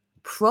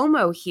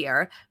promo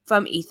here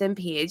from Ethan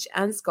Page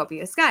and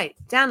Scorpio Sky.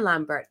 Dan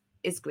Lambert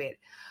is great.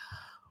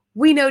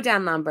 We know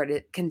Dan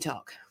Lambert can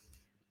talk.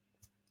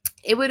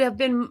 It would have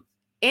been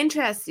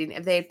interesting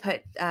if they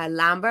put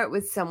Lambert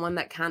with someone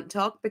that can't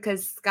talk,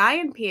 because Sky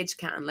and Page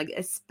can, like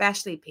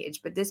especially Page,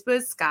 but this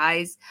was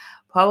Sky's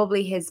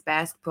probably his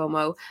best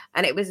promo,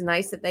 and it was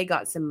nice that they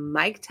got some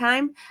mic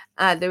time.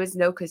 There was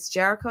no Chris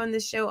Jericho in the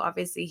show.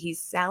 Obviously, he's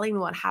selling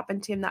what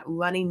happened to him, that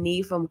running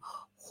knee from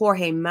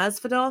Jorge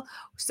Masvidal.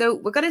 So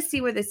we're going to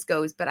see where this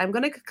goes, but I'm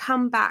going to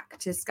come back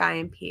to Sky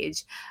and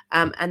Page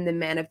and the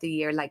Men of the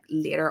Year like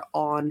later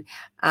on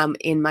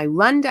in my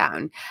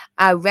rundown.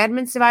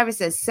 Redmond Survivor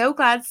says, so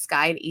glad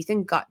Sky and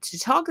Ethan got to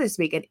talk this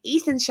week, and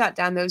Ethan shut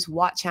down those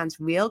what chants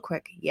real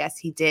quick. Yes,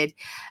 he did.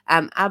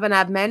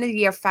 Abhinav, Men of the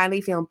Year finally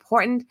feel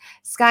important.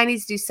 Sky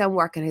needs to do some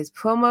work on his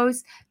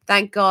promos.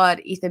 Thank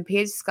God Ethan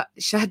Page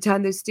shut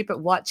down those stupid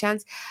what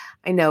chants.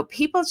 I know,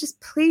 people just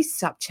please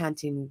stop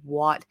chanting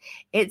what.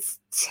 It's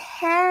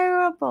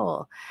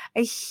terrible.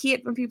 I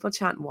hate when people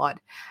chant what.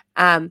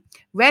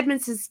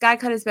 Redmond says Sky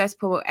cut his best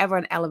promo ever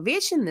on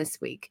Elevation this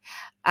week.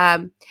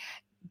 Damn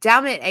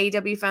it,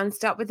 AEW fans,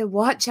 stop with the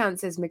what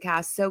chant, says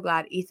McCass. So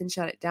glad Ethan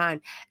shut it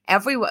down.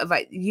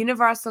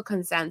 Universal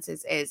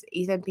consensus is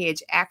Ethan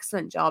Page,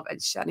 excellent job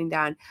at shutting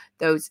down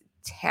those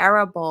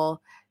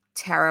terrible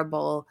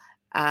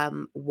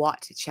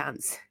what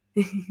chants.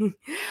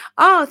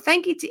 Oh,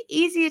 thank you to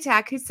Easy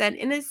Attack who sent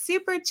in a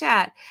super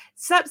chat.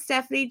 Sup,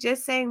 Stephanie?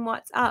 Just saying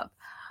what's up.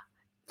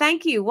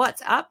 Thank you.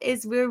 What's up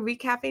is we're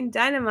recapping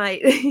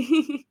Dynamite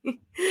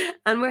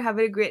and we're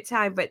having a great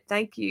time. But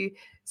thank you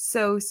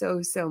so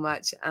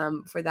much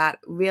for that.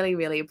 Really,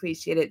 really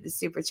appreciate it. The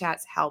super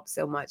chats help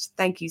so much.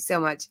 Thank you so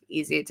much,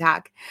 Easy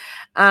Attack.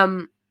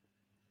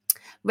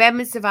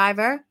 Redmond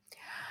Survivor.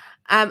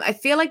 I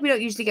feel like we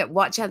don't usually get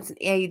watch outs in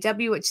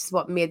AEW, which is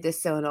what made this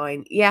so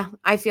annoying. Yeah,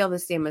 I feel the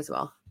same as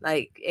well.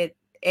 Like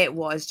it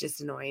was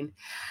just annoying.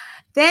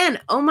 Then,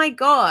 oh my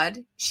God,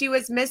 she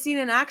was missing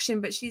in action,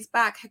 but she's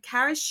back.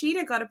 Hikaru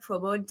Shida got a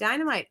promo in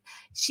Dynamite.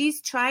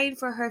 She's trying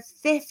for her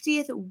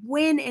 50th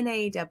win in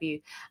AEW,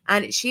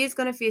 and she is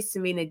going to face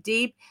Serena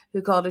Deeb,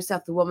 who called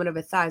herself the woman of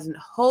 1,000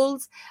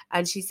 holds,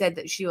 and she said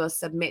that she will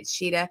submit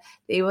Shida.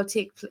 They will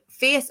take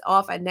face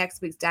off at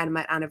next week's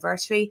Dynamite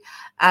anniversary.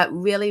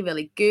 Really,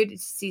 really good to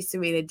see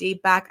Serena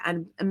Deeb back,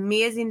 and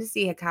amazing to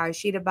see Hikaru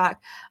Shida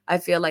back. I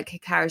feel like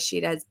Hikaru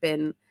Shida has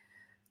been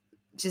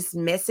just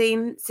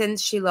missing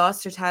since she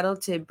lost her title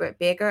to Britt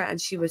Baker, and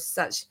she was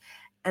such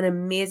an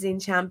amazing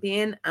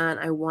champion, and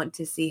I want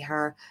to see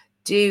her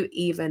do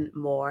even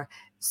more.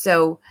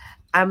 So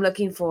I'm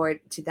looking forward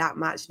to that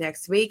match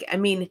next week. I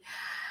mean,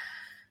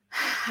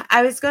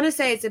 I was going to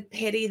say it's a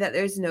pity that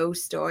there's no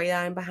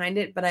storyline behind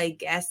it, but I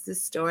guess the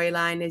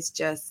storyline is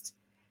just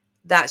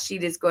that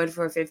Sheeta's going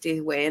for a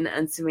 50th win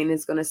and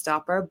Serena's going to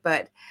stop her.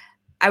 But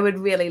I would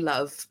really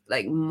love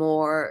like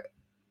more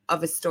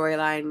of a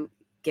storyline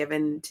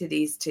given to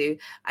these two.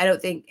 I don't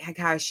think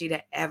Hikaru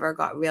Shida ever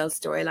got real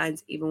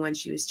storylines even when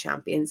she was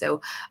champion. So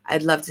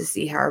I'd love to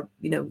see her,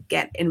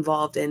 get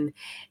involved in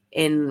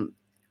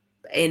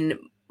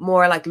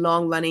more like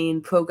long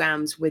running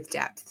programs with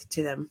depth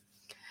to them.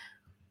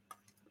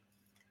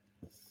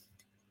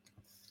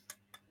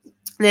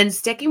 And then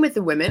sticking with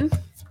the women,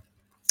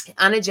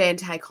 Anna Jay and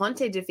Ty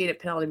Conti defeated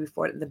Penelope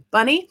Ford and the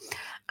Bunny.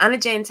 Anna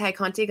Jay and Ty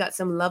Conti got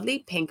some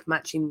lovely pink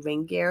matching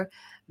ring gear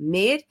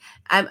made.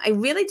 I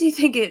really do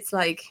think it's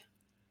like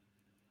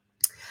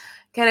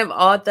kind of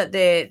odd that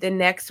the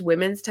next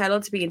women's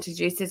title to be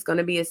introduced is going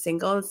to be a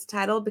singles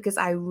title, because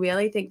I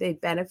really think they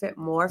benefit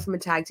more from a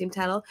tag team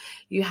title.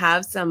 You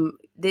have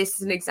this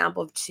is an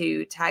example of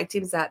two tag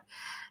teams that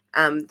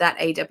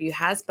AEW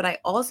has, but I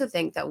also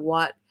think that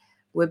what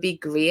would be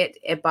great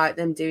about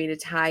them doing a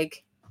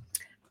tag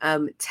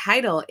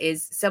title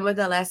is some of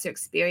the lesser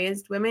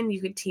experienced women. You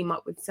could team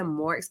up with some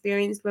more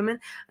experienced women,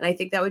 and I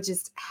think that would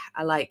just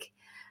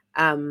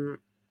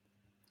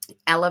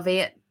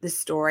elevate the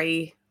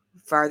story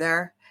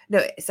further.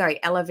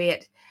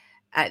 Elevate.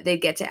 They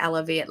get to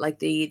elevate like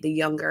the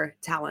younger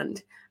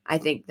talent. I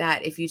think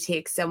that if you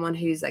take someone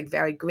who's like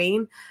very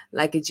green,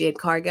 like a Jade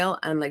Cargill,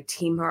 and like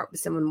team her up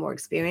with someone more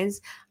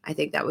experienced, I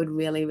think that would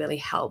really, really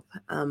help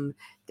them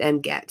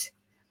get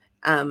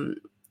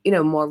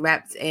more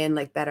reps and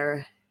like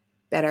better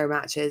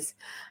matches.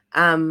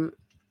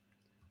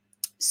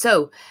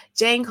 So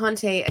Jay and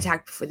Conte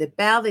attacked before the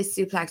bell. They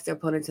suplexed their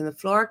opponents on the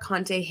floor.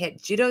 Conte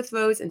hit judo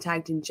throws and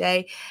tagged in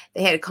Jay.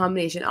 They had a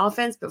combination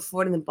offense, but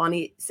Ford and the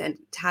Bunny sent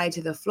Ty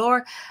to the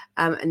floor.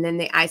 And then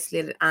they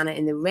isolated Anna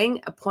in the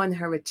ring. Upon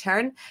her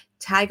return,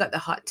 Ty got the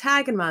hot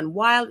tag and ran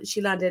wild.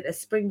 She landed a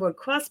springboard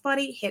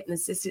crossbody, hit an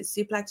assisted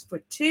suplex for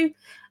 2.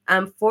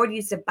 Ford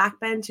used a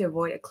backbend to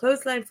avoid a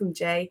clothesline from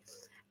Jay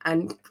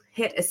and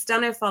hit a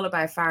stunner followed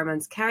by a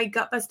fireman's carry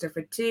gutbuster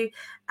for 2.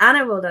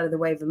 Anna rolled out of the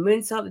way of a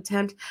moonsault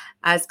attempt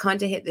as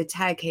Conte hit the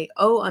tag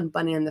KO on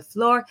Bunny on the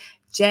floor.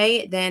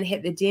 Jay then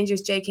hit the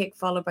dangerous J kick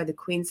followed by the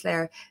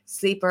Queenslayer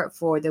sleeper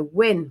for the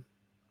win.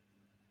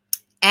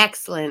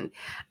 Excellent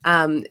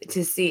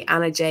to see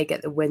Anna Jay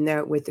get the win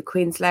there with the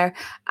Queenslayer.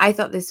 I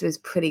thought this was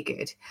pretty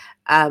good.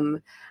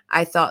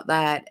 I thought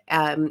that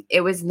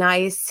it was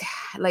nice.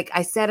 Like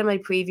I said in my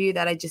preview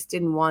that I just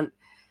didn't want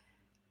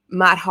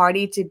Matt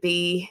Hardy to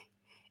be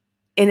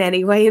in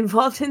any way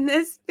involved in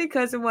this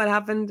because of what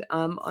happened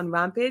on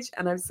Rampage,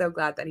 and I'm so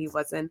glad that he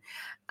wasn't.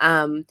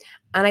 And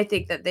I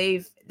think that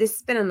this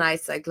has been a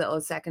nice like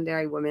little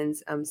secondary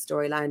women's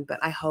storyline, but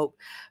I hope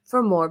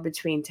for more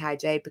between Ty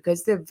J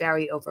because they're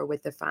very over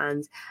with the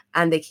fans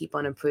and they keep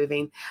on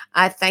improving.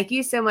 Thank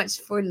you so much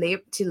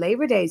to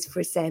Labor Days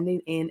for sending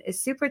in a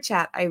super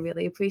chat. I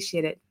really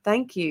appreciate it.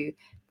 Thank you.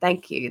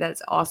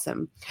 That's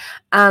awesome.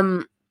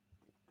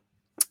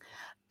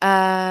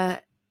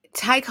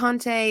 Ty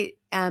Conte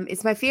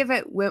is my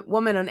favorite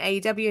woman on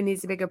AEW and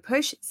needs a bigger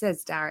push,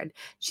 says Darren.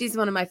 She's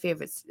one of my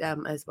favorites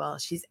as well.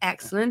 She's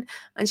excellent,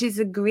 and she's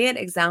a great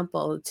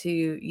example to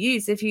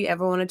use if you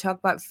ever want to talk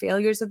about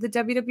failures of the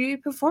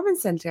WWE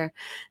Performance Center.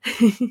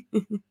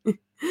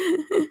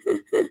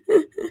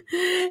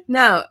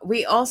 Now,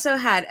 we also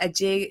had a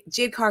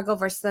Jade Cargill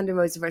versus Thunder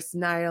Rosa versus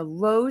Nyla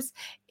Rose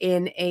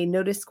in a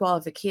no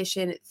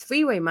disqualification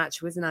 3-way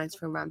match was announced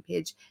from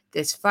Rampage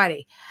this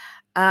Friday.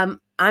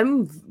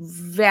 I'm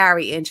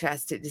very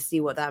interested to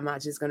see what that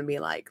match is going to be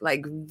like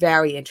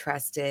very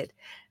interested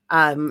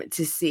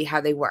to see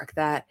how they work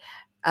that.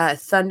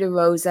 Thunder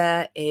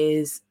Rosa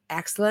is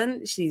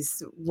excellent.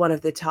 She's one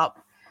of the top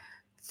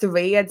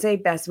 3, I'd say,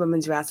 best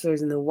women's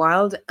wrestlers in the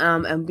world.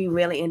 And be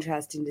really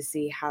interesting to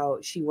see how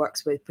she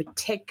works with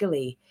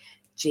particularly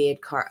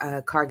Jade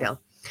Cargill.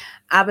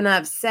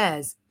 Abhinav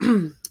says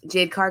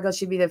Jade Cargill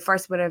should be the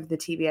first winner of the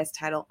TBS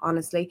title.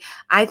 Honestly,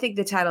 I think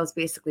the title is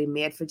basically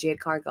made for Jade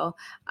Cargill.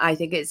 I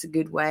think it's a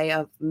good way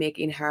of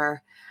making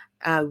her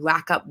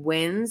rack up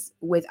wins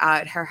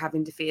without her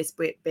having to face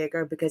Britt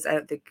Baker, because I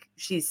don't think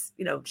she's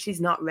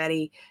not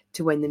ready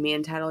to win the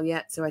main title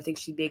yet. So I think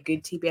she'd be a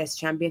good TBS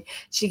champion.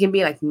 She can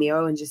be like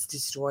Miro and just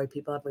destroy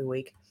people every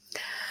week.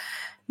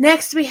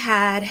 Next, we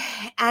had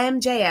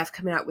MJF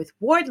coming out with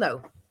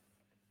Wardlow.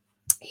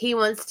 He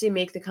wants to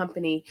make the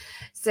company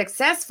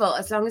successful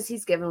as long as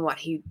he's given what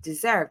he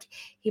deserved.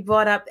 He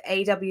brought up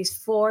AEW's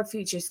 4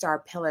 future star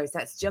pillars.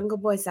 That's Jungle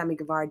Boy, Sammy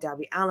Guevara,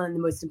 Darby Allin, and the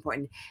most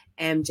important,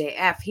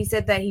 MJF. He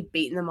said that he'd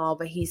beaten them all,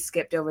 but he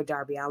skipped over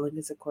Darby Allin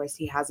because, of course,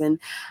 he hasn't.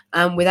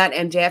 Without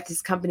MJF,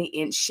 this company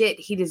ain't shit.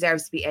 He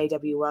deserves to be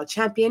AEW World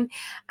Champion.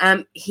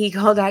 He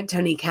called out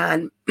Tony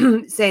Khan,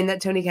 saying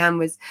that Tony Khan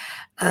was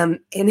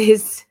in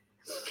his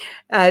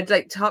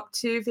top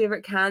 2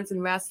 favorite cans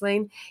in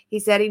wrestling. He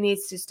said he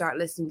needs to start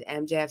listening to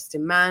MJF's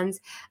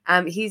demands.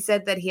 He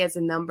said that he has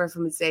a number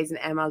from his days in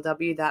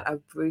MLW, that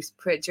of Bruce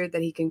Pritchard,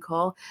 that he can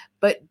call,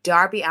 but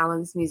Darby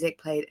Allin's music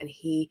played and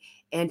he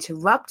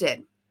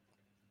interrupted.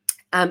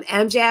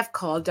 MJF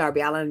called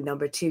Darby Allin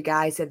number 2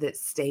 guy, said that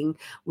Sting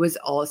was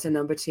also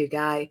number 2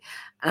 guy.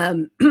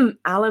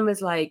 Allin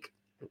was like,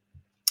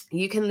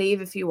 you can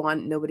leave if you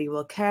want. Nobody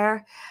will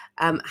care.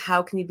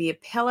 How can you be a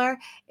pillar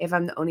if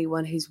I'm the only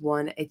one who's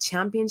won a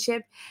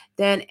championship?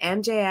 Then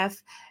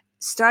MJF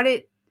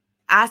started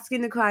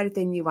asking the crowd if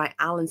they knew why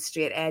Allin's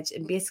straight edge,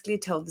 and basically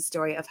told the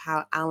story of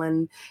how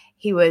Allin,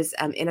 he was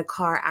in a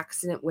car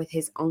accident with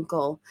his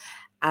uncle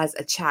as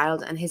a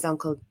child, and his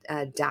uncle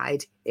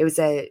died. It was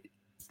a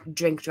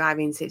drink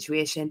driving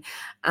situation.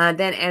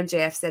 Then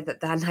MJF said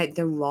that night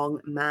the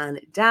wrong man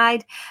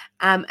died.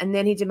 And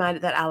then he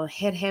demanded that Allin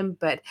hit him,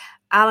 but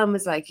Allin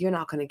was like, you're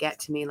not going to get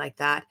to me like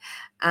that.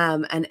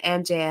 And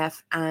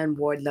MJF and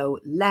Wardlow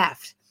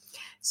left.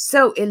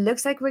 So it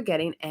looks like we're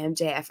getting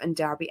MJF and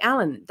Darby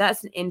Allin.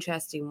 That's an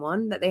interesting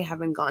one that they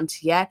haven't gone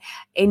to yet.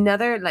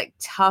 Another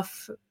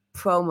tough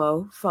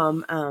promo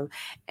from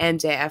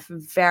MJF.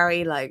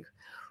 Very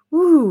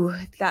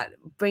that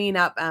bringing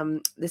up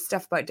the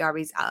stuff about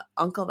Darby's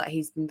uncle that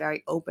he's been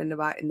very open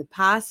about in the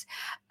past.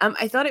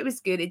 I thought it was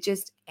good. It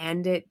just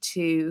ended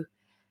too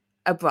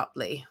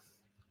abruptly.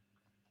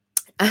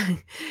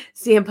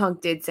 CM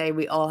Punk did say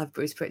we all have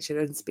Bruce Pritchard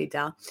and Speed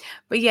Dial,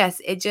 but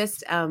yes, it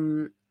just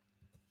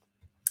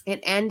it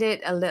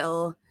ended a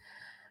little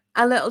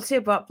too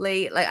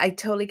abruptly. I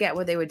totally get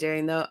what they were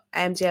doing though.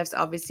 MJF's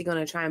obviously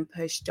going to try and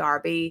push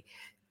Darby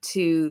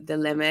to the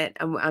limit,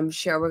 and I'm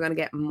sure we're going to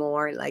get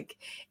more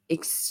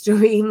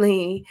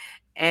extremely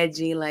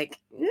edgy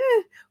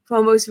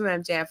promos from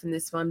MJF in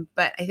this one.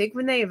 But I think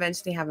when they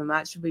eventually have a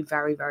match, it'll be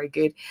very, very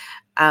good.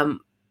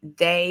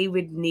 They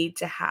would need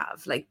to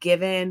have,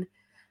 given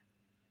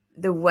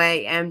the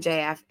way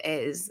MJF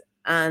is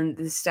and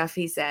the stuff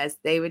he says,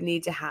 they would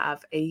need to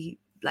have a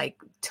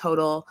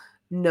total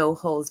no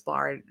holds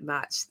barred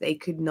match. They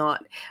could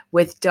not,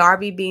 with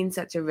Darby being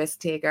such a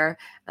risk taker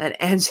and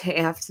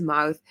MJF's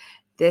mouth,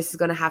 this is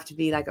going to have to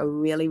be a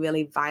really,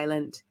 really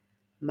violent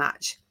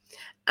match.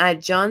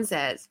 John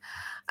says,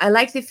 I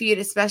like the feud,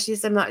 especially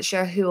as I'm not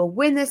sure who will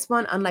win this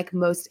one, unlike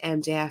most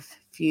MJF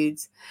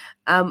feuds.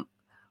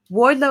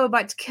 Wardlow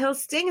about to kill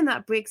Sting, and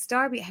that breaks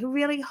Darby. I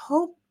really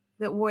hope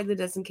that Wardlow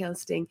doesn't kill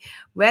Sting.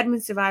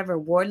 Redmond Survivor,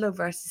 Wardlow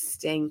versus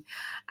Sting.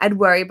 I'd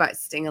worry about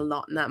Sting a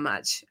lot in that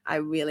match. I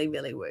really,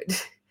 really would.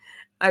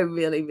 I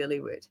really,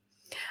 really would.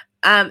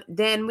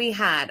 Then we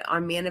had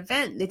our main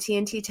event, the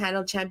TNT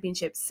title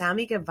championship,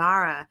 Sammy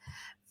Guevara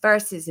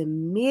versus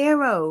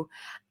Miro.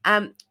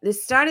 The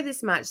start of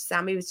this match,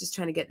 Sammy was just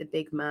trying to get the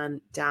big man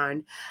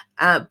down.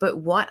 But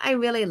what I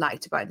really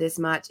liked about this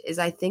match is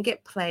I think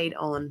it played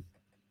on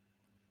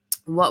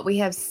what we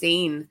have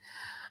seen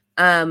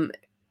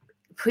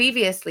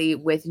previously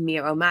with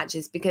Miro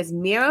matches, because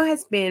Miro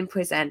has been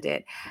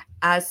presented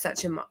as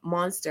such a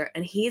monster,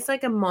 and he's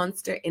like a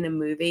monster in a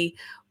movie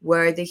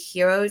where the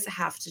heroes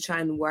have to try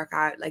and work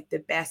out the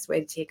best way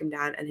to take him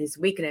down and his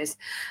weakness.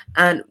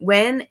 And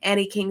when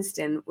Eddie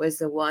Kingston was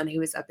the one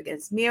who was up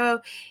against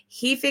Miro,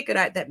 he figured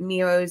out that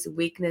Miro's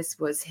weakness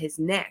was his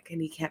neck,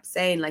 and he kept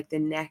saying the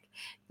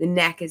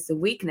neck is the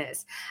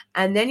weakness.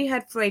 And then you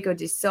had Fuego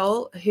del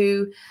Sol,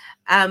 who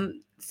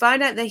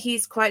found out that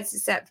he's quite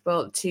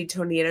susceptible to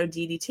tornado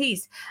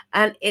DDTs.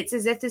 And it's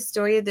as if the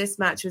story of this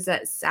match was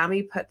that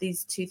Sammy put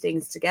these two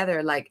things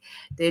together.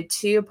 The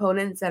two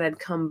opponents that had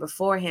come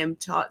before him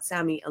taught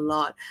Sammy a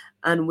lot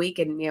and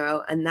weaken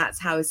Miro, and that's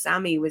how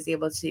Sami was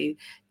able to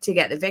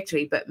get the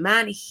victory. But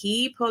man,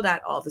 he pulled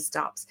out all the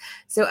stops.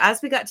 So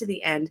as we got to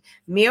the end,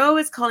 Miro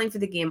was calling for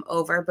the game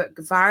over, but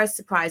Guevara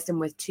surprised him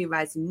with 2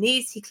 rising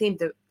knees. He climbed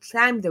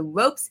the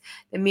ropes.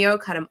 Then Miro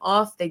cut him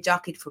off. They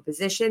jockeyed for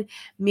position.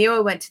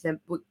 Miro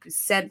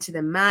sent to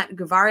the mat.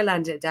 Guevara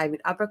landed a diving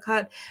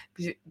uppercut.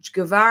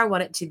 Guevara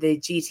won it to the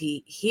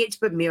GTH,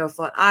 but Miro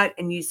fought out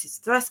and used his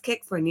thrust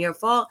kick for a near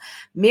fall.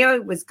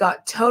 Miro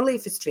got totally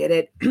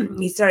frustrated.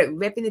 He started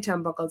ripping the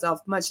turnbuckles off,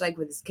 much like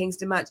with his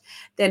Kingston match.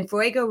 Then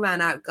Fuego ran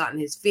out, got in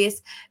his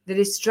face. The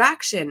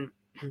distraction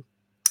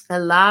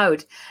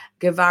allowed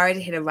Guevara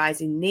to hit a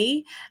rising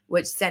knee,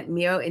 which sent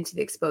Miro into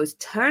the exposed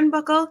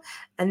turnbuckle.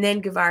 And then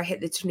Guevara hit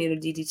the Tornado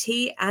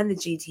DDT and the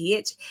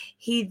GTH.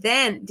 He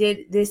then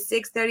did the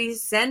 630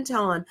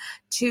 senton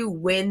to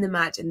win the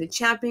match in the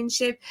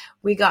championship.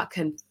 We got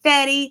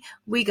confetti.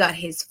 We got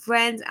his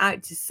friends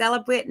out to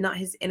celebrate, not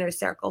his inner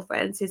circle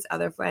friends, his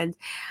other friends.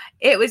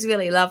 It was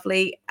really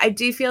lovely. I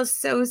do feel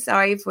so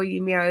sorry for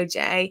you, Miro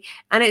J.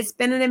 And it's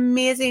been an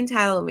amazing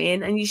title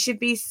reign, and you should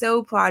be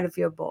so proud of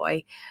your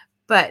boy.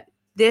 But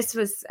this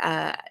was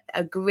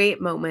a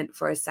great moment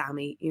for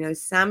Sami. You know,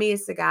 Sami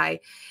is the guy.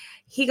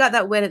 He got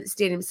that win at the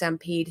Stadium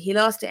Stampede. He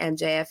lost to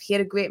MJF. He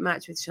had a great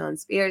match with Shawn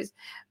Spears,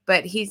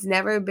 but he's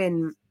never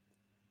been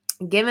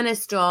given a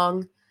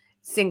strong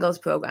singles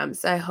program.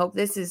 So I hope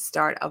this is the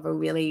start of a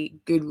really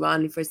good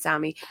run for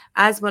Sami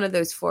as one of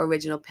those 4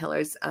 original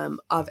pillars of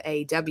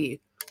AEW.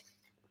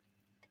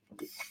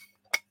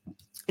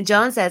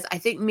 John says, I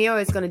think Miro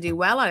is going to do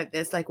well out of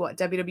this, like what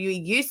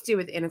WWE used to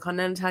with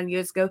Intercontinental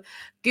years ago.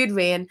 Good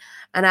reign.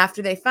 And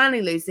after they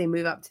finally lose, they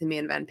move up to the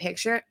main event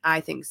picture. I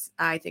think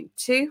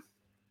too.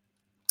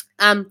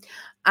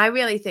 I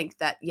really think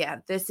that, yeah,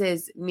 this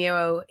is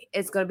Miro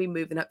is going to be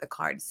moving up the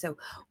card. So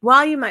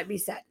while you might be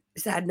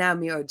sad now,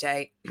 Miro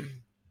J,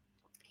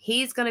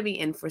 he's going to be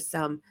in for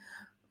some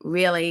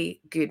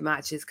really good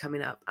matches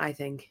coming up. I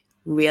think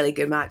really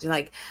good matches.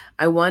 Like,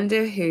 I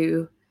wonder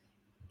who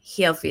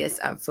he'll face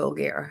at Full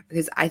Gear,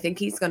 because I think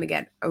he's going to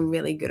get a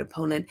really good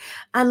opponent.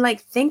 And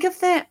like, think of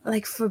the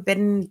like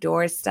Forbidden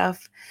Door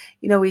stuff.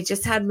 You know, we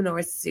just had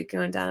Minoru Suzuki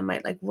on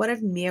Dynamite. Like, what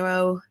if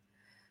Miro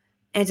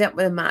ended up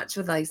with a match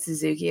with like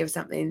Suzuki or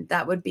something?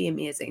 That would be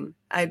amazing.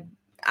 I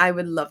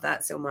would love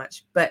that so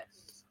much. But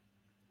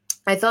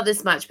I thought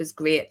this match was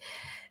great.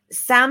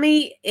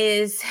 Sami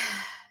is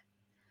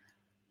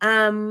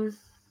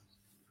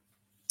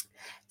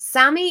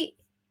Sami,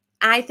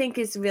 I think,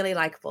 is really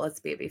likable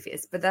as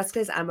babyface, but that's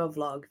because I'm a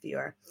vlog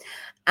viewer.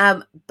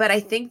 But I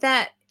think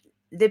that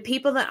the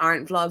people that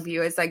aren't vlog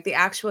viewers, like the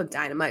actual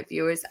Dynamite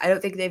viewers, I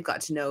don't think they've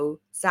got to know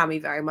Sami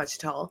very much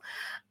at all.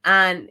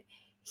 And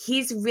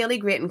he's really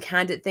great in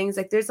candid things.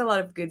 Like, there's a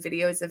lot of good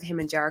videos of him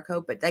and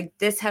Jericho, but like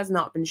this has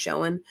not been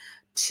shown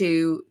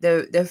to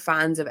the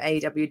fans of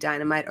AEW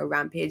Dynamite or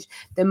Rampage.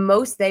 The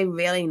most they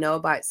really know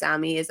about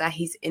Sami is that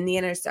he's in the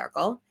inner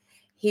circle.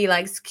 He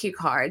likes cue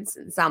cards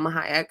and Salma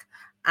Hayek,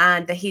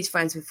 and that he's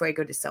friends with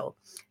Fuego del Sol.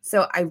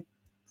 So I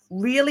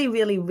really,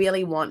 really,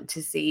 really want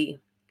to see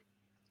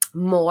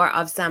more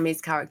of Sami's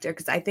character,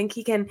 because I think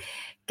he can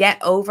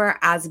get over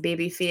as a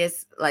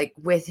babyface, like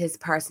with his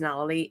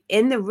personality.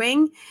 In the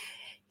ring,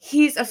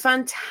 he's a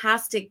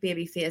fantastic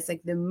babyface.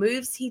 Like, the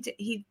moves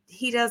he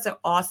does are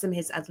awesome.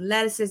 His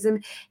athleticism,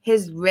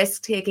 his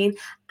risk taking,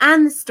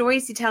 and the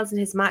stories he tells in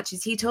his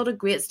matches. He told a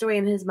great story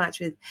in his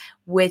match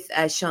with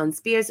Shawn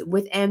Spears,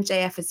 with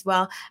MJF as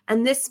well.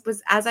 And this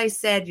was, as I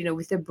said, you know,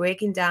 with the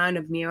breaking down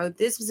of Miro,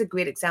 this was a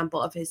great example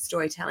of his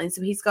storytelling.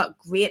 So he's got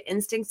great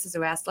instincts as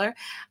a wrestler.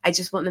 I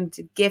just want them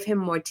to give him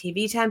more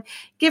TV time,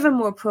 give him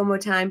more promo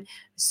time,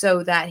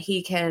 so that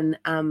he can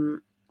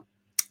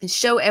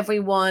show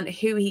everyone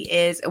who he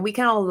is, and we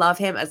can all love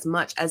him as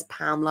much as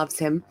Pam loves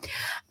him.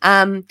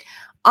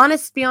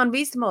 Honest Beyond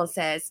Reasonable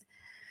says,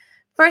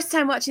 first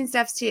time watching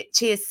Steph's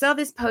Chase, saw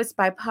this post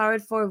by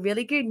Powered for a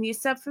really good new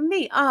sub from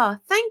me.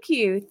 Thank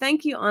you,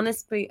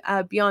 Honest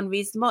Beyond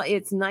Reasonable.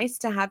 It's nice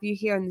to have you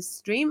here on the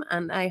stream,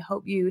 and I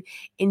hope you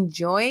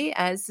enjoy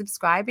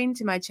subscribing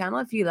to my channel.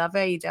 If you love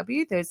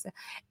AEW, there's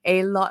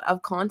a lot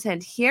of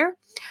content here.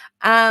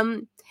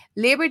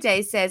 Labor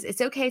Day says,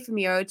 it's okay for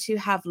Miro to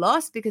have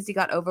lost because he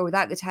got over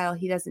without the title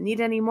he doesn't need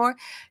anymore.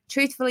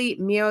 Truthfully,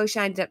 Miro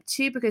shined up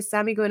too, because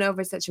Sami going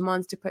over such a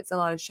monster puts a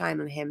lot of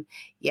shine on him.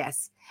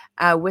 Yes.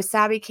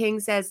 Wasabi King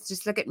says,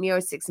 just look at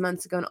Miro 6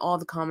 months ago and all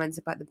the comments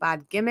about the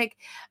bad gimmick.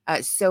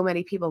 So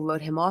many people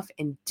wrote him off.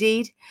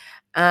 Indeed.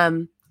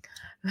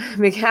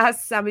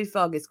 Because Sami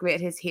Fogg is great.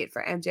 His hate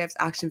for MJF's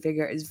action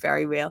figure is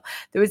very real.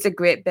 There was a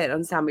great bit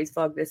on Sami's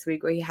Fogg this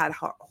week where he had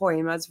Jorge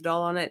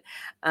Masvidal on it,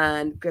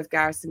 and Griff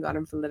Garrison got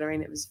him for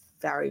littering. It was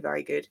very,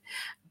 very good.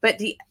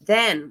 But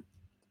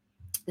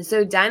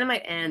so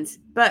Dynamite ends,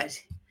 but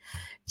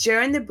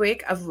during the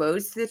break of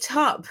Roads to the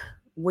Top,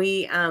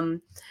 we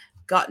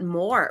got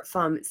more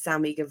from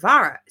Sammy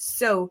Guevara.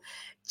 So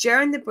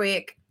during the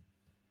break,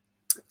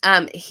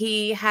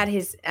 he had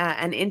his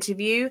an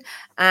interview,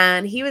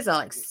 and he was all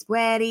like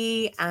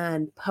sweaty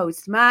and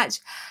post match,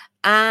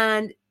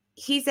 and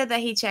he said that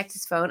he checked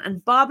his phone,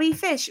 and Bobby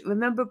Fish,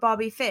 remember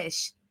Bobby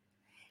Fish?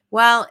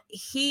 Well,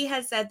 he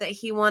has said that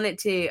he wanted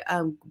to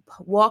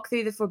walk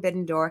through the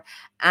forbidden door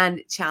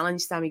and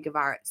challenge Sammy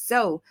Guevara.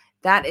 So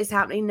that is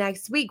happening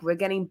next week. We're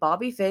getting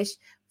Bobby Fish,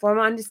 former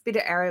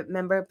Undisputed Era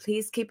member.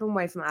 Please keep him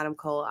away from Adam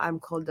Cole.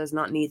 Adam Cole does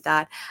not need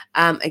that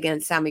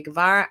against Sammy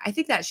Guevara. I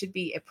think that should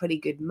be a pretty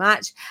good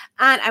match.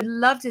 And I'd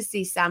love to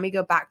see Sammy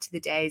go back to the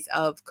days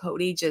of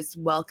Cody just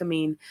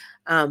welcoming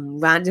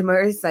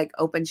randomers, like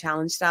open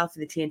challenge style for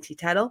the TNT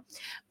title.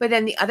 But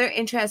then the other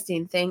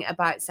interesting thing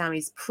about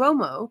Sammy's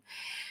promo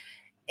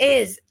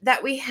is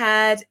that we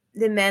had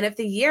the Men of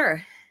the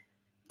Year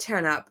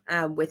turn up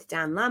with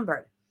Dan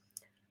Lambert.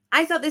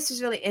 I thought this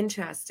was really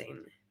interesting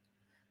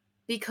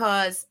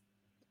because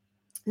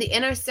the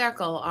Inner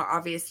Circle are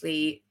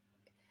obviously,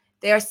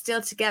 they are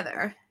still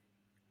together,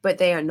 but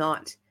they are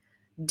not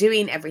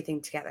doing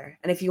everything together.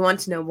 And if you want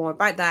to know more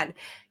about that,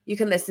 you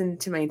can listen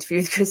to my interview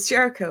with Chris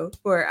Jericho,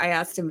 where I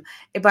asked him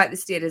about the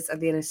status of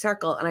the Inner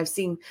Circle. And I've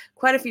seen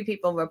quite a few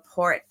people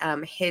report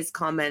his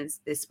comments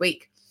this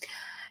week.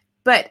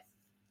 But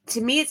to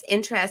me, it's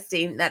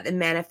interesting that the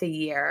Men of the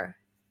Year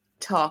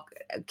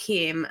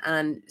came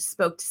and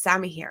spoke to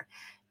Sammy here.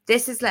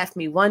 This has left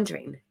me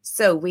wondering.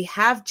 So we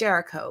have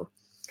Jericho.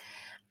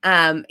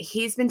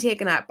 He's been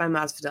taken out by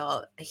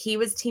Masvidal. He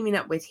was teaming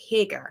up with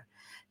Hager.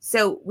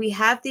 So we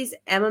have these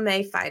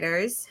MMA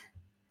fighters,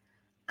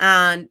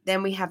 and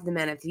then we have the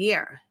Men of the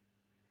Year.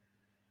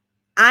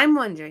 I'm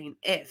wondering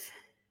if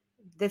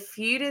the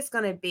feud is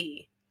going to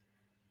be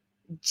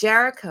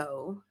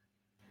Jericho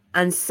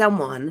and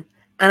someone,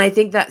 and I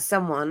think that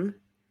someone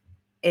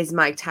is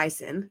Mike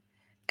Tyson,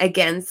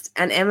 against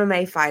an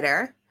MMA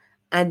fighter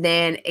and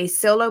then a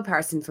solo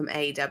person from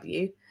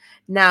AEW.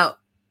 Now,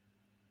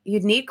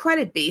 you'd need quite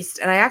a beast,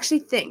 and I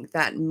actually think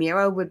that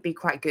Miro would be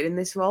quite good in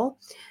this role.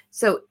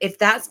 So if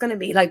that's going to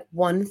be like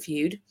one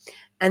feud,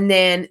 and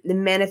then the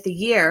Men of the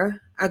Year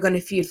are going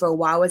to feud for a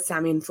while with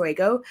Sammy and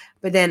Fuego,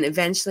 but then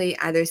eventually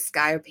either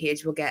Sky or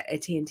Paige will get a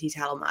TNT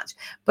title match.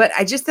 But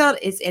I just thought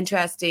it's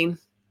interesting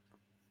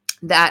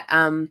that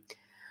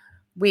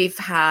we've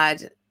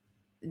had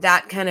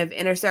that kind of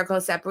Inner Circle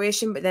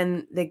separation, but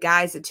then the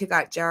guys that took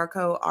out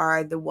Jericho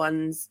are the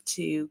ones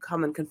to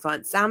come and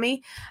confront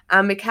Sammy.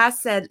 Mikaz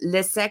said,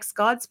 "Les Sex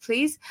Gods,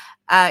 please."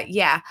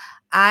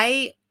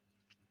 I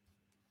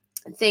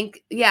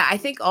think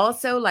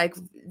also like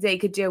they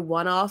could do a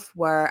one-off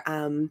where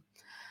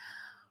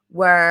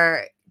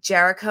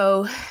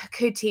Jericho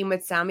could team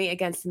with Sammy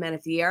against the Men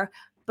of the Year,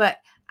 but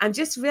I'm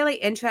just really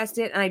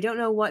interested, and I don't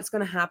know what's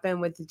going to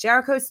happen with the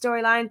Jericho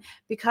storyline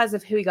because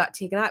of who he got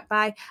taken out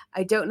by.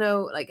 I don't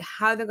know like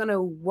how they're going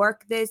to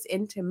work this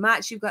into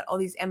match. You've got all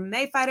these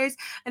MMA fighters,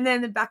 and then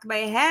in the back of my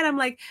head, I'm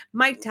like,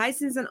 Mike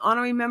Tyson's an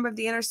honorary member of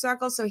the Inner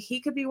Circle, so he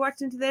could be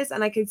worked into this,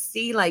 and I could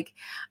see like,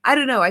 I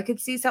don't know, I could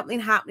see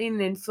something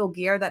happening in Full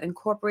Gear that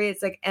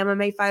incorporates like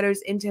MMA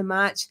fighters into a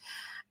match,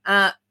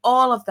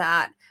 all of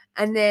that.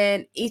 And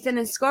then Ethan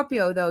and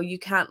Scorpio, though, you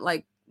can't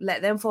like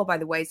let them fall by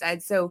the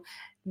wayside. So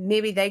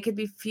maybe they could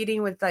be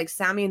feuding with like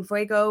Sammy and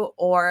Fuego,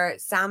 or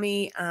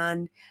Sammy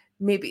and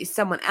maybe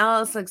someone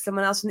else, like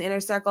someone else from the Inner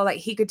Circle. Like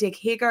he could take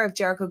Hager if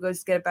Jericho goes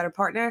to get a better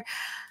partner.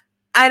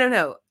 I don't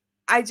know.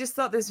 I just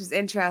thought this was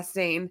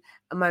interesting.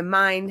 And my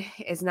mind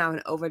is now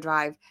in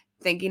overdrive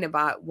thinking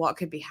about what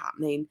could be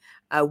happening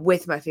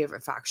with my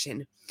favorite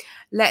faction.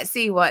 Let's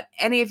see what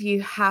any of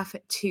you have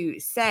to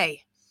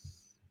say.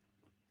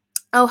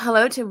 Oh,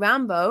 hello to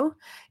Rambo.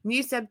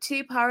 New sub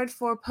 2 powered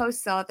 4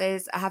 post saw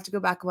this. I have to go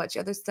back and watch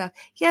other stuff.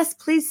 Yes,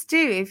 please do.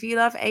 If you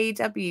love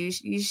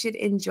AEW, you should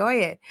enjoy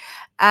it.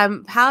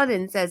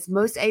 Paladin says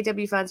most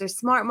AEW fans are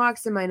smart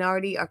marks, the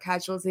minority are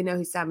casuals. They know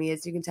who Sammy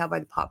is. You can tell by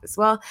the pop as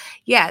well.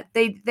 Yeah,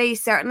 they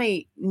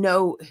certainly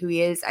know who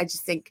he is. I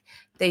just think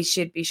they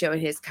should be showing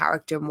his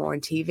character more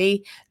on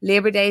TV.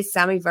 Labor Day,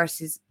 Sammy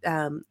versus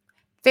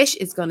Fish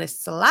is going to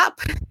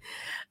slap.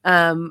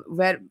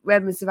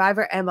 Redmond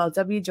Survivor,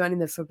 MLW joining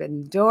the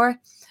Forbidden Door.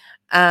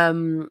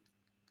 Son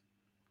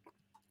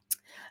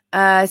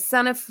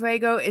of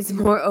Fuego is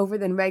more over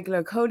than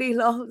regular Cody,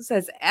 lol,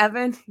 says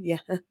Evan. Yeah.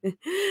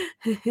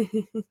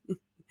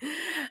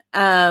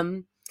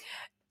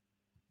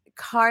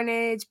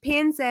 Carnage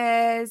Pin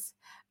says,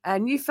 a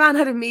new fan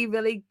out of me,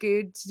 really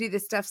good to do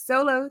this stuff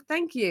solo.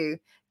 Thank you.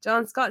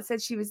 John Scott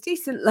said she was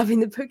decent, loving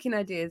the booking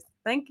ideas.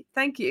 Thank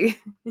you.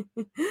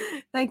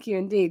 Thank you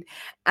indeed.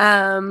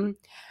 Planet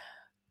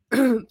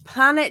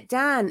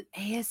Dan,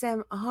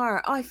 ASMR.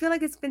 Oh, I feel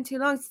like it's been too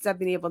long since I've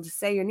been able to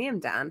say your name,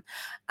 Dan.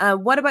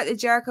 What about the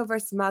Jericho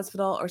versus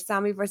Masvidal or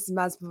Sammy versus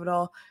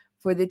Masvidal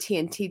for the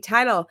TNT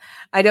title?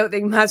 I don't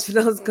think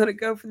Masvidal is going to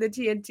go for the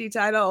TNT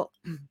title.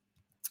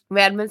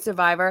 Redmond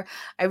Survivor.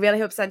 I really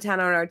hope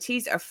Santana and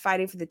Ortiz are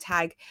fighting for the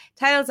tag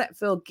titles at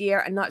Full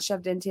Gear and not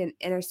shoved into an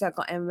Inner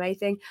Circle MMA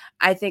thing.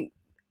 I think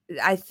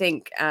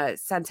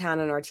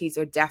Santana and Ortiz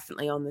are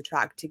definitely on the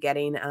track to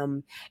getting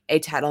a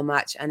title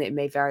match, and it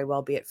may very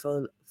well be at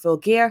Full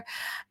Gear.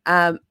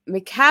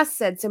 Mikaz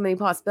said so many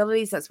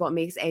possibilities. That's what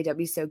makes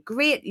AEW so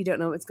great. You don't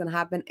know what's going to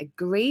happen.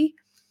 Agree.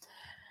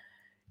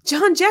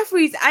 John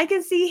Jeffries, I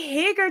can see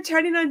Hager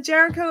turning on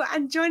Jericho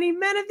and joining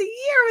Men of the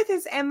Year with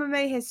his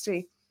MMA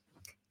history.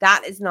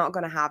 That is not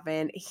going to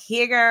happen.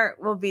 Hager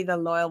will be the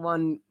loyal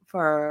one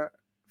for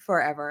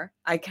forever.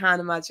 I can't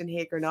imagine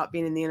Hager not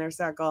being in the inner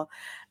circle.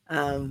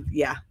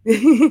 Yeah.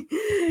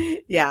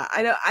 Yeah,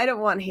 I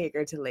don't want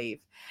Hager to leave.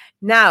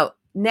 Now,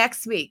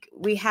 next week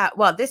we have,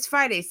 well, this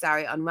Friday,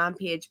 sorry, on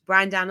Rampage,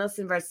 Bryan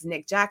Danielson versus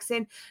Nick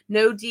Jackson.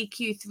 No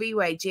DQ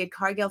 3-way, Jade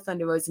Cargill,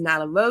 Thunder Rose, and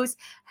Nyla Rose.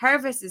 Her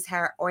versus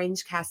her,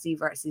 Orange Cassidy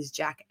versus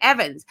Jack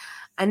Evans.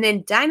 And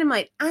then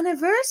Dynamite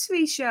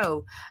anniversary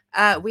show.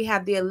 We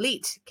have the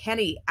Elite,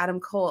 Kenny, Adam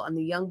Cole, and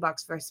the Young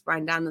Bucks versus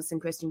Bryan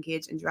Danielson, Christian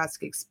Cage, and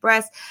Jurassic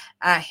Express.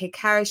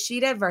 Hikaru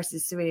Shida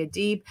versus Serena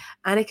Deeb,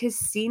 and a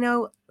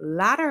casino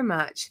ladder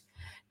match.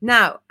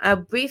 Now,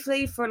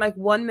 briefly, for like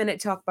 1 minute,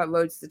 talk about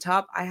Road to the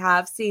Top. I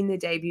have seen the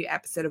debut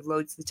episode of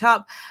Road to the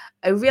Top.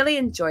 I really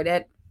enjoyed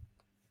it.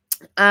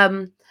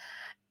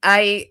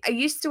 I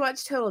used to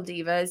watch Total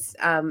Divas,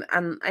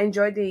 and I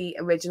enjoyed the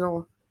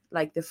original,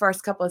 like the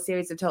first couple of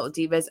series of Total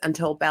Divas and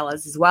Total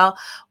Bellas as well.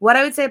 What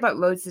I would say about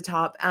Road to the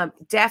Top,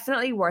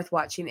 definitely worth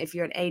watching if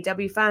you're an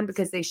AEW fan,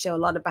 because they show a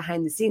lot of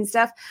behind the scenes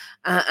stuff.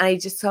 And I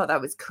just thought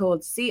that was cool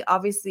to see.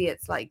 Obviously,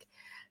 it's like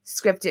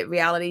scripted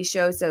reality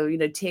show, so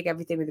take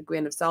everything with a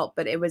grain of salt,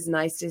 but it was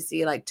nice to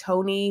see like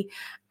Tony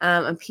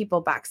and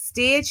people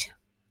backstage,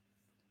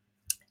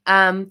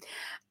 and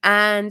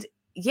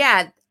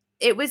yeah,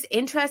 it was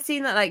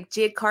interesting that like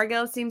Jade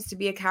Cargill seems to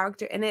be a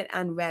character in it,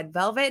 and Red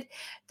Velvet.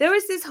 There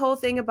was this whole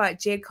thing about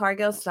Jade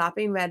Cargill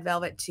slapping Red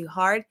Velvet too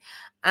hard,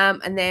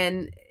 and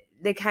then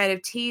the kind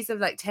of tease of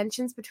like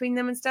tensions between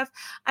them and stuff.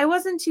 I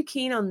wasn't too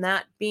keen on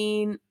that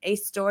being a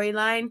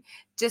storyline,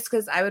 just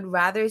because I would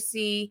rather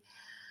see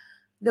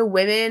the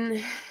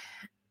women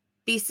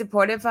be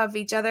supportive of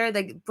each other.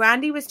 Like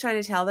Brandy was trying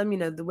to tell them,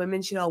 the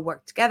women should all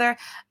work together,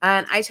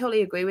 and I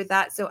totally agree with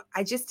that. So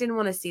I just didn't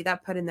want to see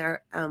that put in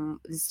their the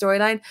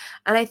storyline.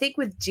 And I think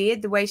with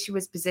Jade, the way she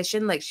was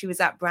positioned, like she was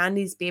at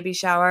Brandy's baby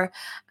shower,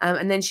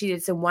 and then she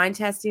did some wine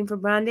testing for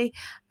Brandy.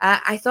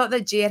 I thought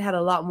that Jade had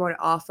a lot more to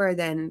offer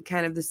than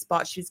kind of the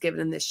spot she was given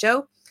in this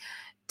show.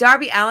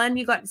 Darby Allin,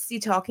 you got to see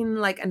talking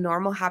like a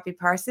normal, happy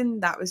person.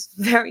 That was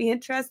very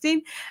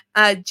interesting.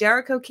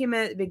 Jericho came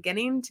in at the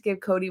beginning to give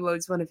Cody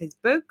Rhodes one of his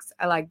books.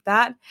 I like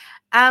that.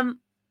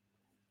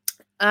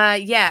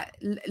 Yeah,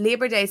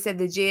 Labor Day said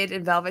the Jade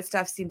and Velvet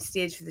stuff seemed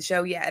staged for the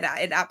show. Yeah,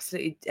 it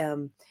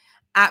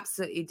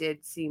absolutely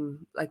did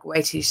seem like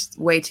way too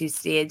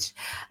staged.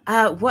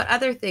 What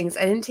other things?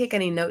 I didn't take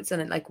any notes on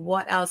it. Like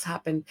what else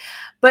happened?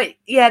 But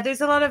yeah, there's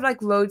a lot of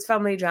like Rhodes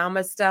family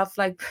drama stuff.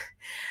 Like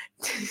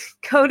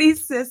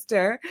Cody's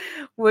sister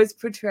was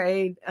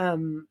portrayed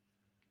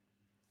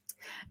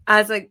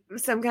as like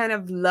some kind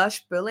of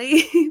lush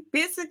bully.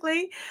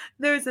 Basically,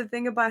 there was a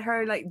thing about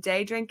her like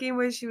day drinking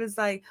where she was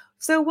like,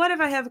 so what if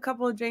I have a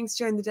couple of drinks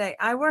during the day?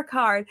 I work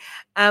hard.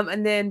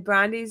 And then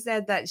Brandy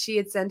said that she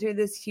had sent her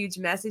this huge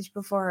message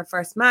before her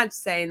first match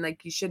saying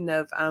like, you shouldn't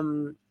have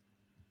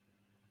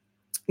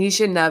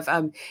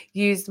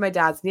used my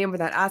dad's name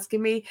without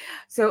asking me.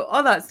 So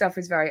all that stuff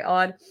was very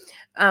odd.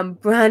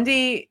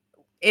 Brandy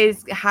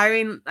is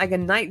hiring like a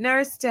night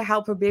nurse to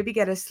help her baby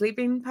get a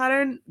sleeping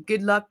pattern.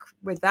 Good luck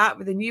with that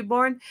with a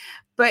newborn.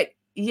 But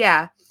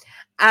yeah,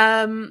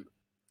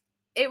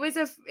 it was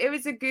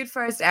a good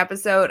first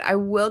episode. I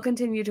will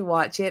continue to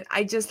watch it.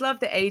 I just love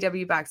the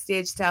AEW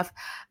backstage stuff.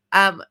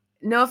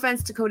 No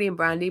offense to Cody and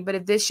Brandy, but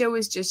if this show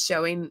was just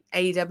showing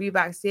AEW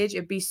backstage,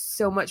 it'd be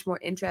so much more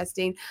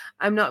interesting.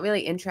 I'm not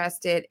really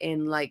interested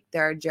in like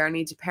their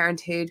journey to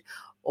parenthood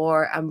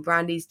or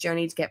Brandy's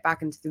journey to get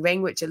back into the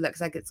ring, which it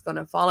looks like it's going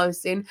to follow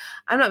soon.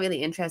 I'm not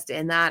really interested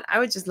in that. I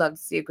would just love to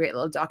see a great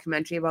little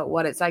documentary about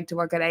what it's like to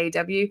work at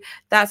AEW.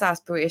 That's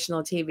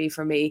aspirational TV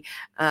for me.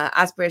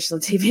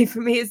 Aspirational TV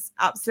for me is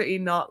absolutely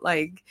not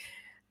like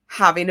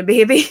having a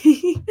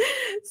baby.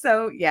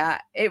 So yeah,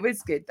 it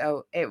was good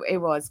though. It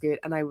was good,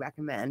 and I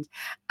recommend.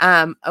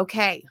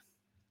 Okay.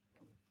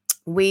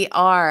 We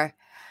are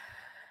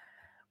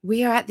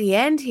at the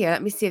end here.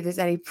 Let me see if there's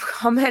any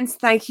comments.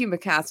 Thank you,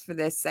 Macass, for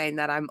this, saying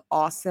that I'm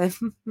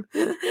awesome.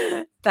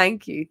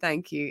 Thank you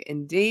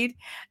indeed.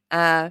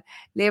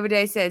 Labor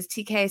Day says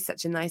TK is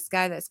such a nice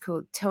guy. That's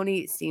cool.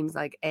 Tony seems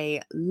like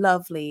a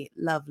lovely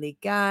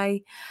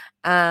guy.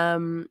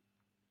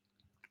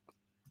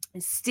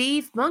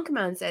 Steve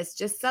Monkman says,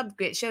 just sub,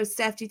 great show.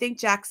 Steph, do you think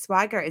Jack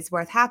Swagger is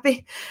worth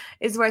having?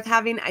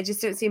 I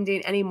just don't see him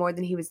doing any more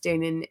than he was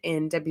doing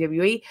in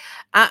WWE.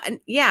 And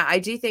yeah, I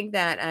do think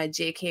that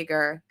Jake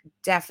Hager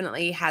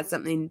definitely has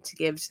something to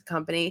give to the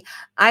company.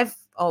 I've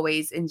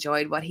always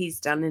enjoyed what he's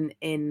done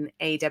in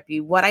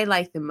AEW. What I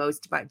like the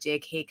most about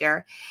Jake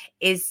Hager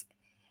is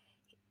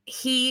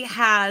he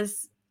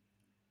has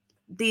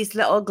these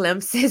little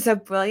glimpses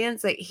of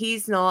brilliance. Like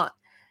he's not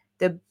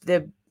the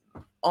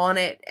on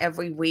it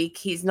every week.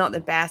 He's not the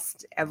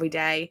best every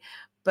day,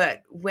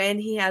 but when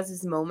he has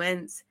his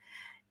moments,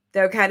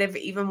 they're kind of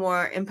even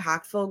more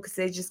impactful because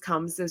they just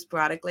come so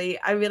sporadically.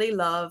 I really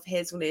love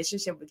his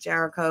relationship with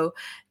Jericho.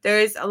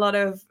 There's a lot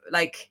of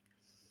like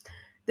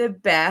the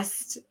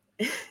best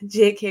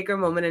Jake Hager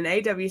moment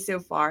in AW so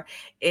far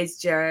is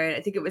Jared.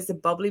 I think it was the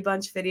Bubbly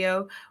Bunch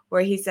video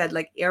where he said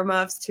like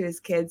earmuffs to his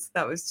kids.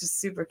 That was just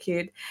super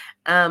cute.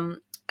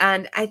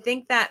 And I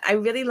think that I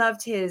really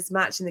loved his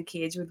match in the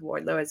cage with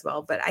Wardlow as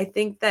well. But I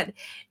think that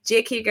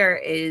Jake Hager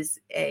is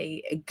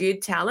a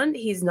good talent.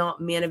 He's not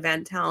main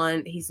event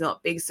talent. He's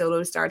not big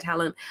solo star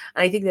talent.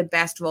 And I think the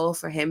best role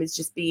for him is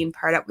just being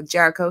paired up with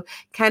Jericho,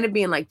 kind of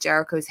being like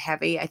Jericho's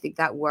heavy. I think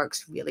that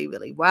works really,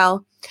 really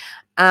well.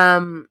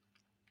 And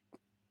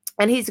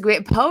he's a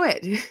great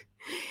poet.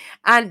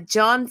 And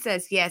John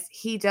says, yes,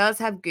 he does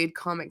have good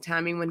comic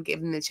timing when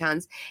given the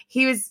chance.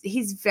 He's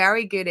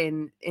very good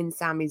in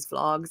Sammy's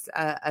vlogs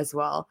as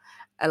well.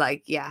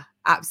 Yeah,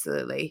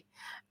 absolutely.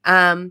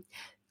 Okay,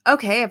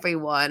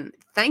 everyone.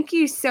 Thank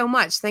you so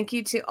much. Thank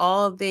you to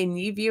all the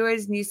new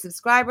viewers, new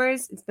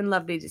subscribers. It's been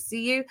lovely to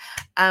see you.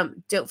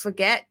 Don't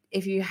forget,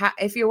 if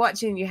you're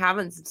watching and you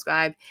haven't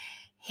subscribed,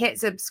 hit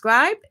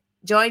subscribe.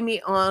 Join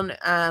me on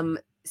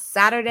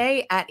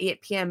Saturday at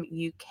 8 p.m.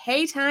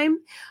 UK time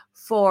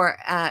for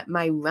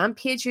my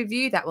Rampage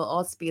review. That will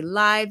also be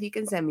live. You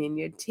can send me in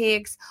your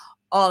takes,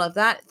 all of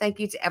that. Thank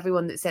you to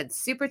everyone that sent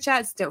super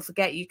chats. Don't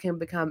forget, you can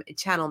become a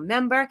channel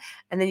member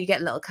and then you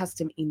get little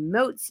custom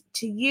emotes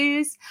to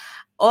use.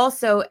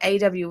 Also,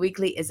 AW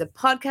Weekly is a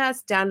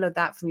podcast. Download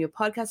that from your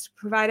podcast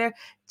provider.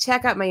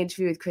 Check out my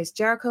interview with Chris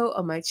Jericho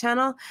on my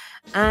channel.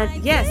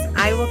 And yes,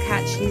 I will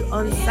catch you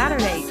on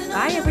Saturday.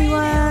 Bye,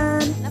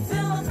 everyone.